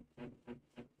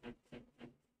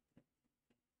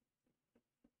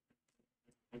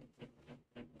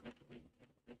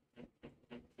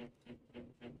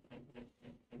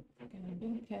 Again,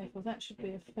 being careful, that should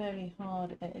be a fairly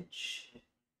hard edge.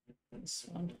 This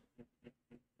one.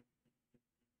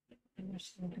 The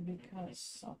rest of them can be kind of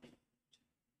soft.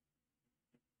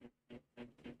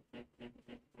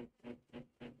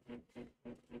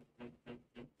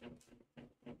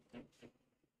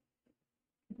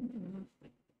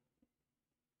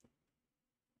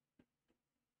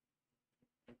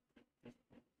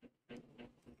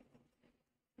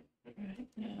 Right,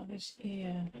 now this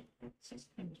ear, this is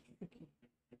kind of tricky.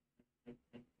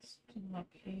 It's dark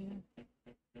here.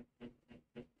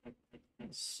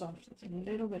 It's soft, there's a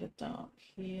little bit of dark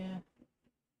here.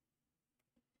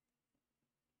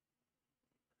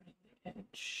 The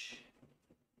edge.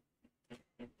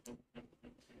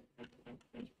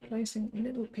 Placing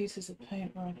little pieces of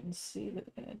paint where I can see that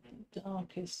they're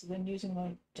darkest, then using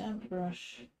my damp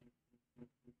brush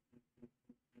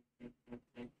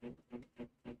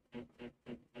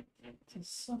to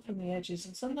soften the edges,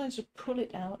 and sometimes to pull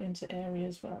it out into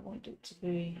areas where I want it to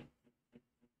be.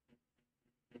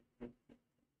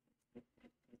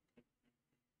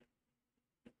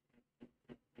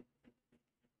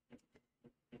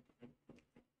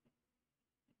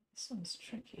 This one's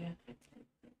trickier. I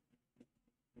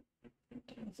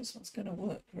don't know if this one's going to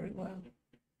work very well.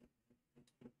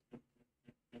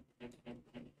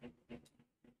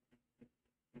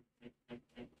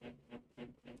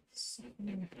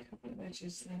 Softening a couple of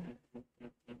edges there.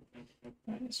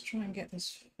 Right, let's try and get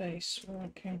this face where I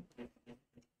can.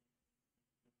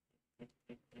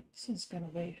 This is going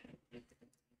to be.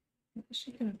 I'm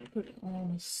actually going to put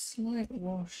on a slight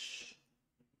wash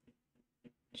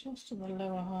just to the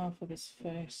lower half of this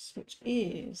face, which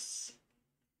is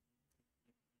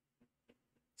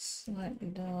slightly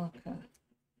darker.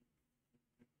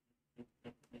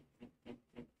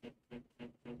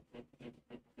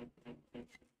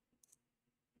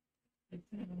 And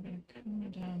then I'm going to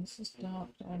come down. This is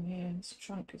dark down here. This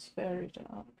trunk is very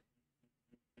dark.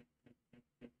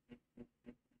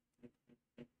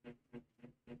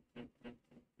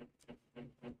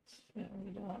 It's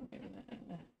very dark in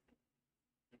there.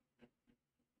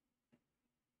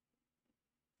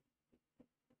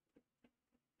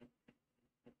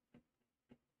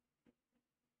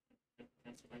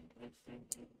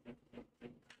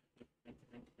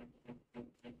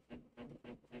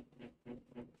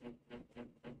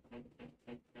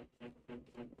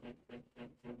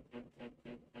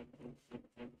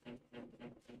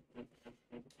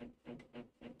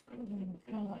 Pulling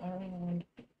the colour around,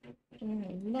 doing a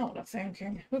lot of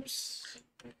thinking. Oops.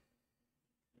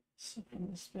 Soften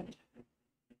this bit.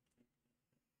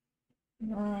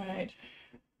 Right.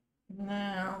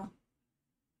 Now.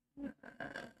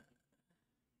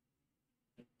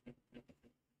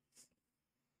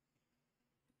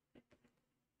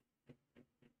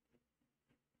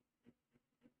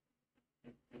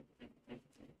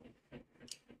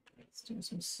 Let's do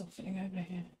some softening over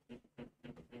here.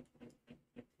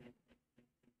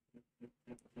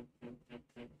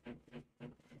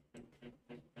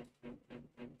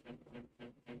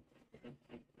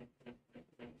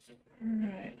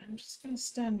 Right, I'm just going to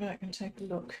stand back and take a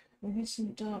look. We need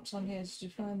some darks on here to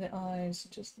define the eyes,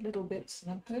 just little bits,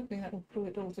 and I'm hoping that will pull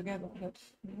it all together, but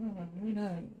who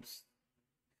knows?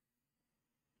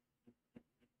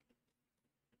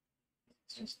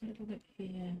 It's just a little bit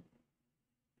here.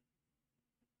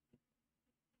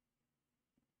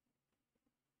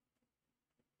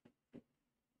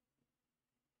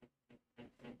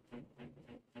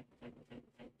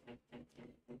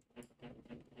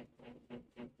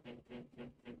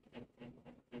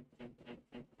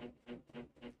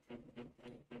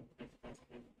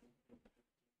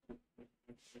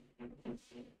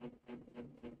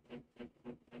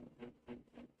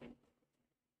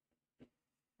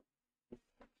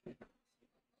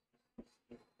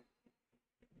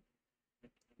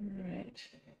 Right.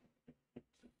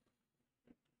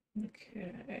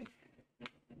 Okay.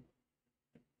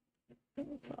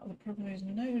 Part of the problem is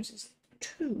nose is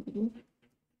too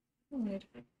wide.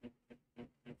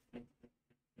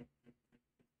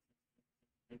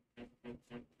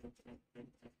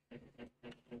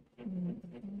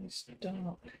 Nice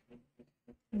dark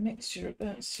mixture of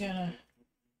burnt sienna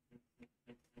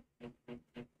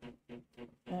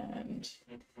and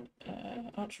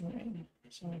ultramarine.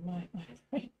 Sorry, my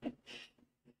brain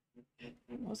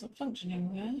wasn't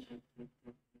functioning there.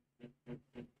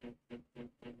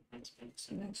 Let's put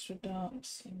some extra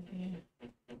darks in here.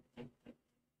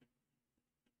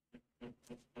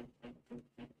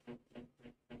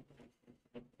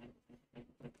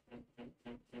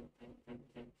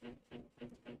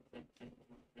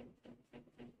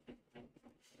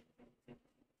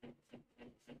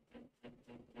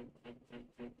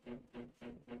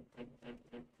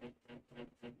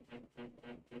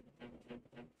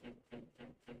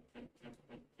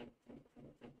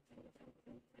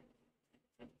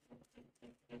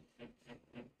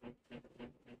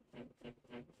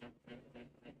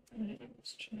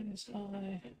 Let's try his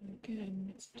eye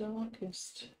again. It's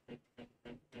darkest.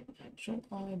 Actual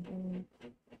eyeball.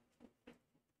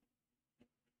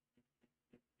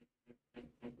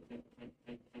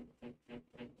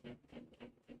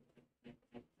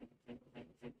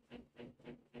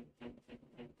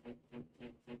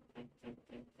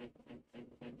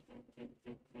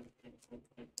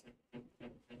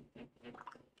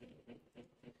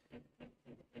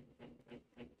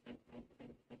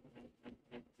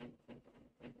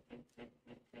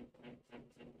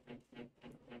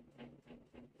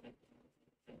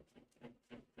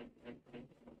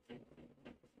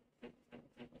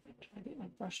 Try to get my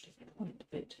brush to point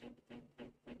a bit.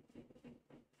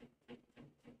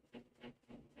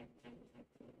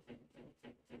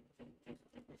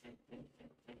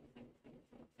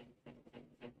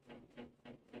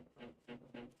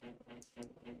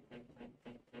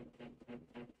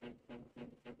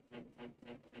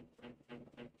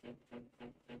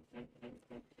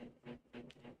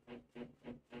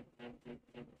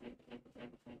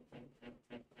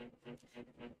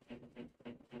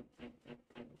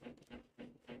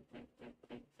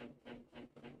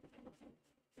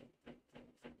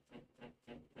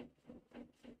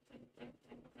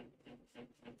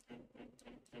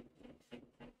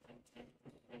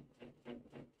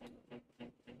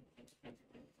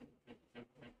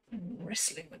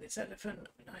 Wrestling with this elephant.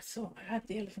 I thought I had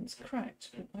the elephants cracked,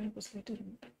 but I obviously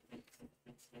didn't.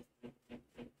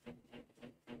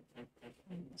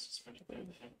 Let's just put a bit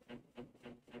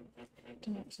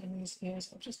of darks on these ears.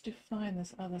 I'll just define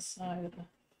this other side of the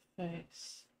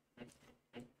face.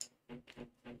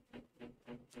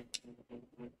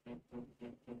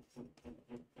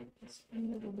 Just a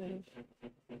little bit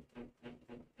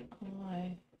of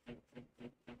eye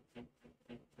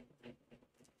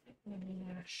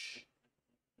lash.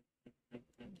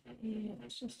 Yeah,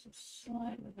 it's just a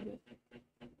slight little bit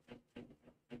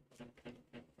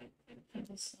on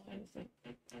the side of the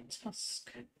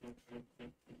tusk.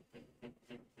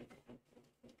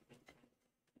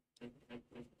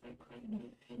 And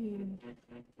a few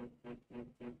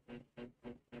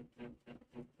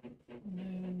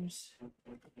nose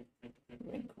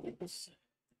wrinkles.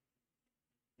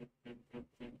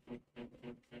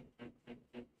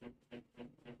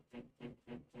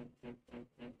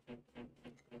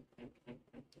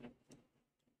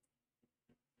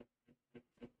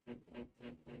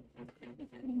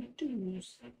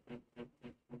 Do's.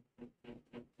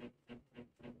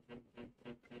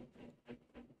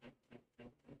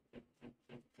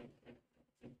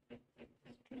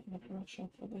 Try to brush off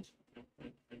a bit.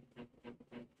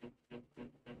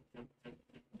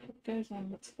 If it goes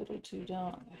on that's a little too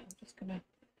dark, I'm just going to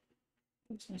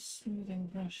use my smoothing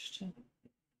brush to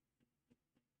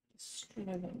destroy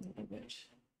them a little bit.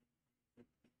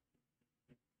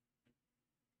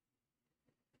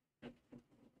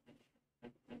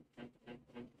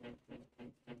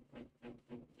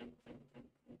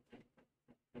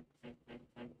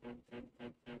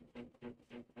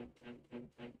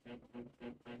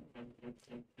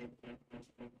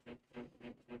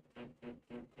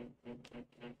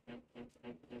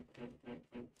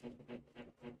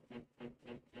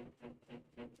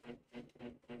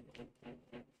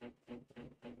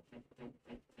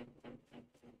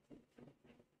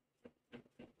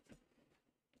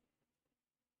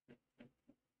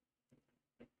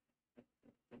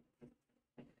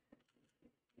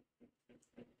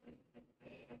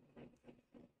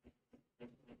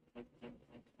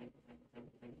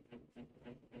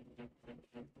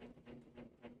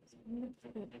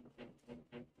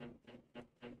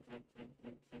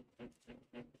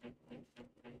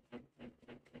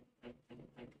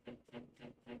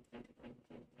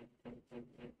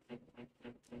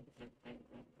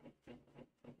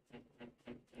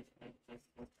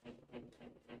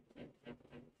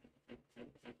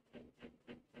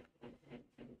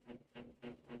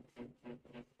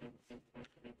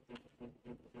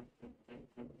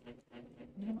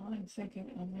 Now I'm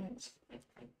thinking I might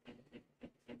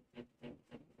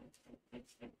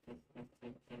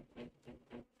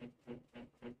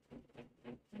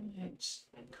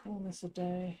call this a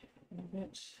day in a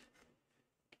bit.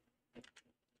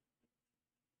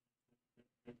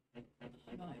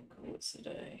 I might call this a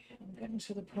day. I'm getting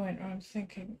to the point where I'm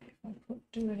thinking if I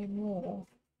do any more,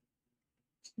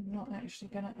 it's not actually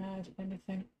going to add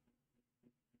anything.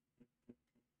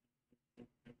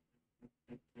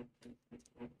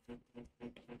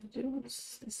 I do want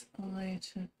this eye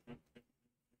to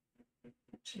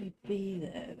actually be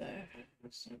there though.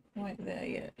 It's not quite there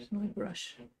yet. My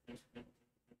brush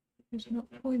is not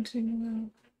pointing well.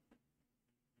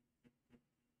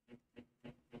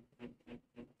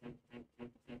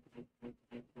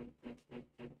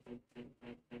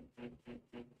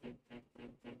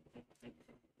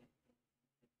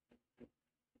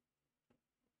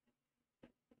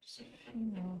 Just a few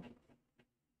more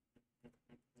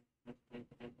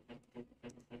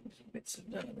bits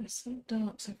of dark. There's some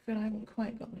darks. I feel I haven't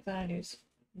quite got the values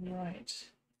right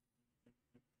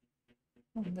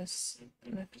on this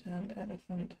left-hand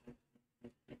elephant.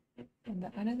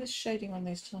 And I know there's shading on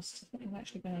these tusks. I think I'm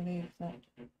actually going to leave that.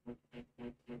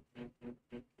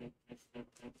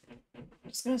 I'm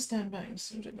just going to stand back and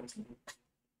see what it looks like.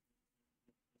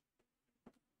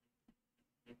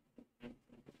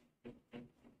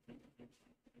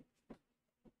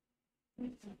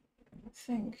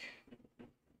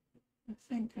 I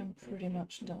think I'm pretty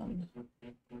much done.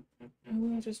 I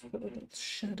will just put a little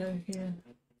shadow here.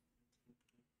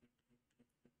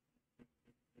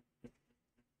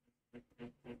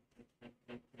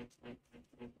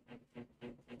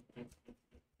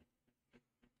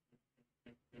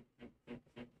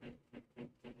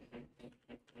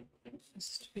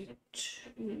 This to be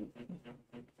too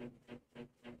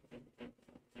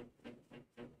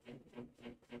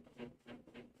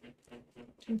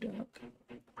dark.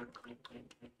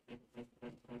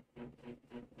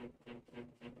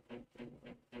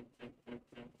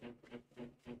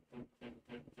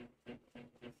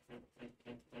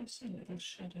 Just a little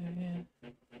shadow here.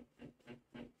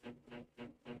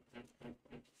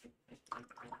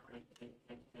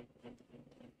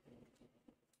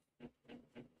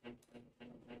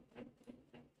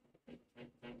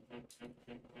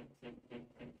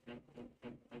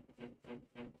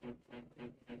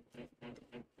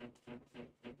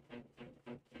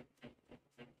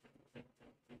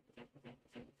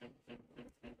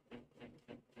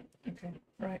 Okay,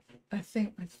 right. I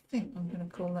think I'm going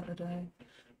to call that a day.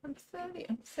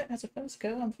 As a first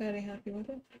go, I'm fairly happy with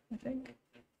it, I think.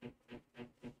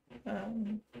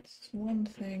 It's one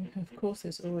thing. Of course,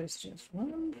 there's always just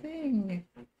one thing.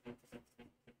 I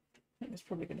think there's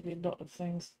probably going to be a lot of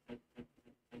things.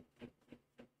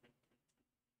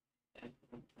 I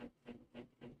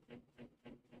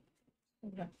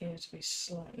want that ear to be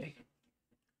slightly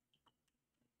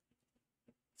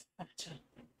fatter.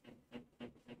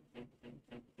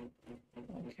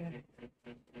 Okay.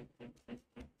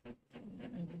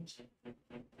 And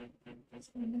there's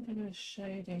a little bit of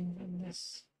shading on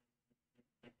this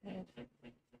head.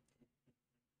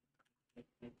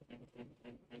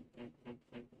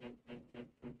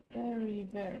 Very,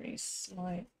 very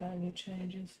slight value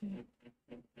changes here.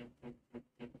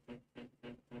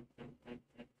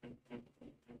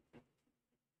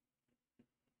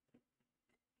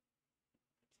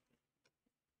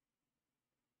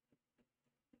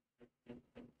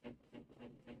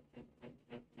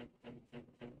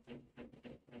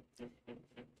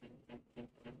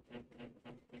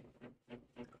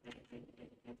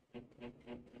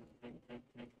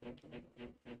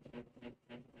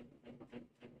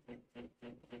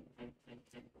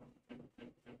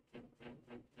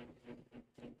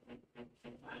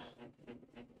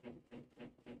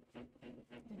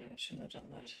 I shouldn't have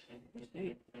done that.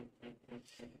 See?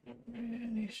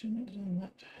 Really shouldn't have done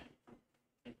that.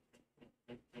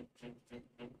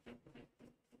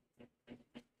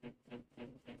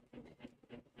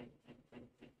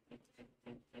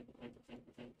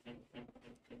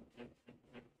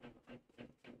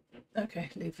 Okay,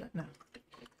 leave that now.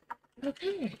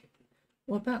 Okay.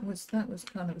 Well, that was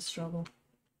kind of a struggle.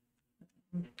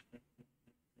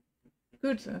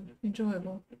 Good though,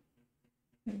 enjoyable.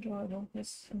 Enjoyable.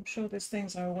 I'm sure there's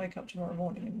things I'll wake up tomorrow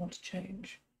morning and want to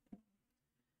change.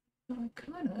 But I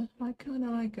kind of like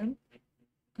them,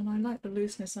 and I like the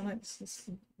looseness. I like this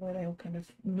where they all kind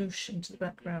of moosh into the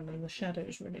background and the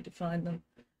shadows really define them.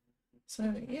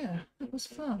 So yeah, that was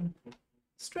fun.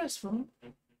 Stressful,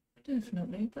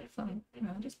 definitely, but fun.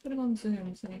 Now just put them on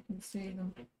zoom so you can see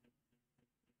them.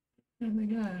 There they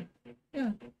go.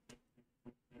 Yeah,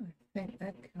 I think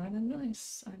they're kind of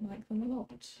nice. I like them a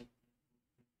lot.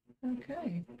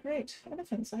 Okay, great.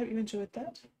 Elephants, I hope you enjoyed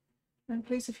that. And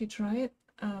please, if you try it,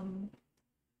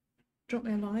 drop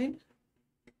me a line,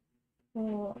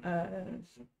 or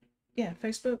yeah,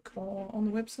 Facebook or on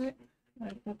the website.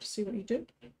 I'd love to see what you do.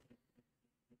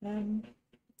 And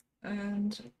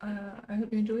I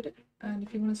hope you enjoyed it. And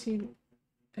if you want to see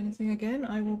anything again,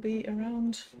 I will be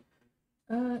around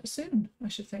soon, I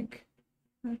should think.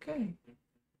 Okay.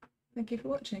 Thank you for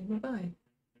watching. Bye-bye.